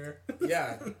in this mirror.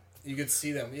 Yeah, you could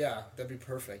see them. Yeah, that'd be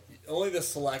perfect. Only the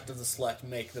select of the select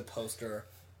make the poster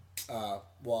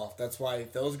wall. That's why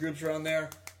those groups are on there.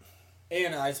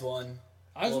 And Eyes One.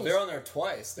 They're on there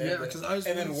twice. Because Eyes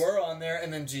and then we're on there,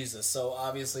 and then Jesus. So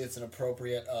obviously it's an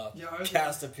appropriate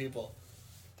cast of people.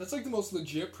 That's like the most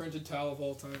legit printed towel of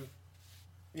all time.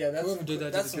 Yeah, Whoever did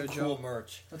that that's did a some good cool job.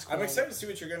 merch. That's cool. I'm excited to see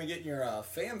what you're going to get in your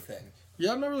fan thing.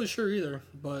 Yeah, I'm not really sure either,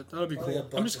 but that'll be cool.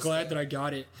 I'm just glad that I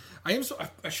got it.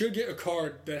 I should get a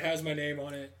card that has my name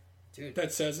on it. Dude.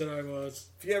 That says that I was.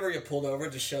 If you ever get pulled over,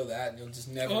 just show that, and you'll just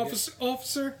never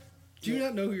Officer, do you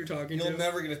not know who you're talking to? You'll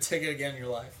never get a ticket again in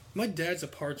your life. My dad's a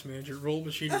parts manager at Roll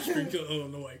Machine in Springfield,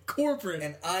 Illinois. Corporate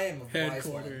And I am a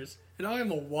headquarters. And I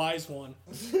am a wise one.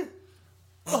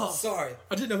 Oh, sorry.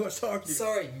 I didn't know who I was talking to.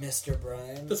 Sorry, Mr.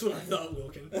 Brian. That's what I thought,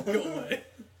 Wilkin. Go away.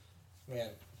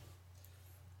 Man.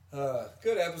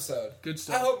 Good episode. Good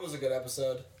stuff. I hope it was a good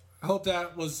episode. I hope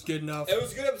that was good enough. It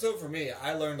was a good episode for me.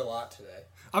 I learned a lot today.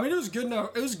 I mean, it was good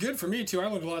enough. It was good for me, too. I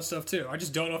learned a lot of stuff, too. I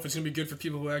just don't know if it's going to be good for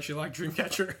people who actually like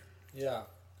Dreamcatcher. Yeah.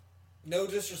 No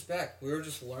disrespect. We were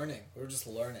just learning.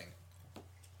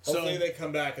 Hopefully they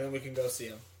come back and then we can go see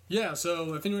them. Yeah,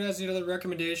 so if anyone has any other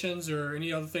recommendations or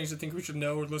any other things they think we should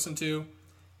know or listen to,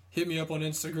 hit me up on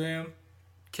Instagram,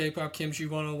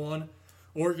 KPopKimchi101,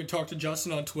 or you can talk to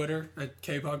Justin on Twitter at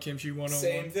KPopKimchi101.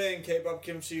 Same thing,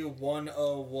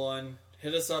 KPopKimchi101.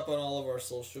 Hit us up on all of our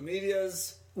social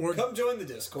medias. Or come join the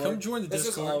Discord. This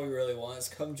is all we really want, is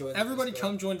come join the Discord. Everybody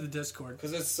come join the Discord.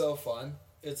 Because it's so fun.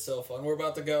 We're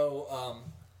about to go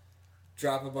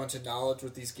drop a bunch of knowledge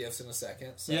with these gifts in a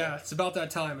second. So. Yeah, it's about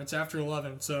that time. It's after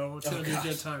 11, so it's going to be a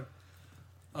good time.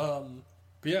 But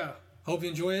yeah, hope you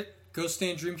enjoy it. Go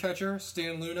stay in Dreamcatcher.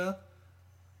 Stay in Luna.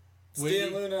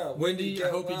 Wendy, I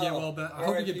hope you get well. I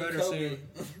hope you get better soon.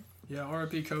 Yeah,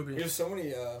 R.I.P. Kobe. We have so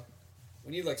many.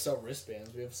 We need sell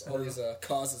wristbands. We have all these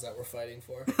causes that we're fighting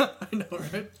for. I know,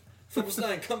 right? Fromus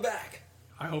 9, come back.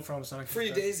 I hope Fromus 9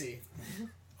 Free Daisy.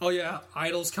 Oh yeah,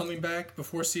 Idol's coming back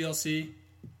before CLC.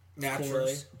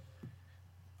 Naturally.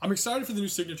 I'm excited for the new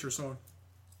signature song.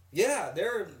 Yeah,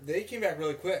 they came back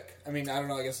really quick. I mean, I don't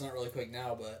know. I guess it's not really quick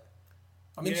now, but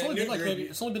I mean, it's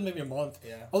only been maybe a month.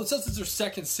 Yeah. Oh, it says it's their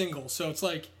second single, so it's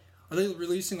like, are they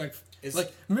releasing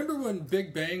remember when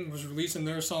Big Bang was releasing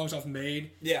their songs off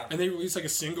Made? Yeah. And they released a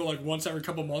single once every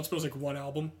couple months, but it was one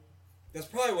album. That's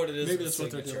probably what it is. Maybe that's what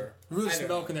they're doing. Really just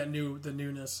milking the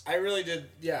newness. I really did,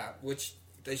 yeah. Which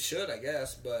they should, I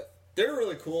guess, but. They're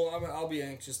really cool. I'll be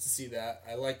anxious to see that.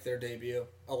 I liked their debut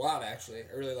a lot, actually.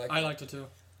 I really liked it. I liked it too.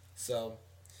 So,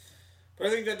 but I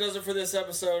think that does it for this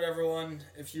episode, everyone.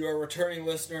 If you are a returning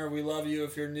listener, we love you.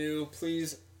 If you're new,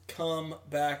 please come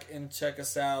back and check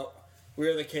us out. We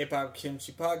are the K-Pop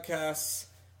Kimchi Podcasts.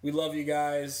 We love you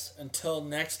guys. Until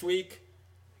next week,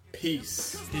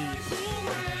 peace.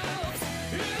 Peace.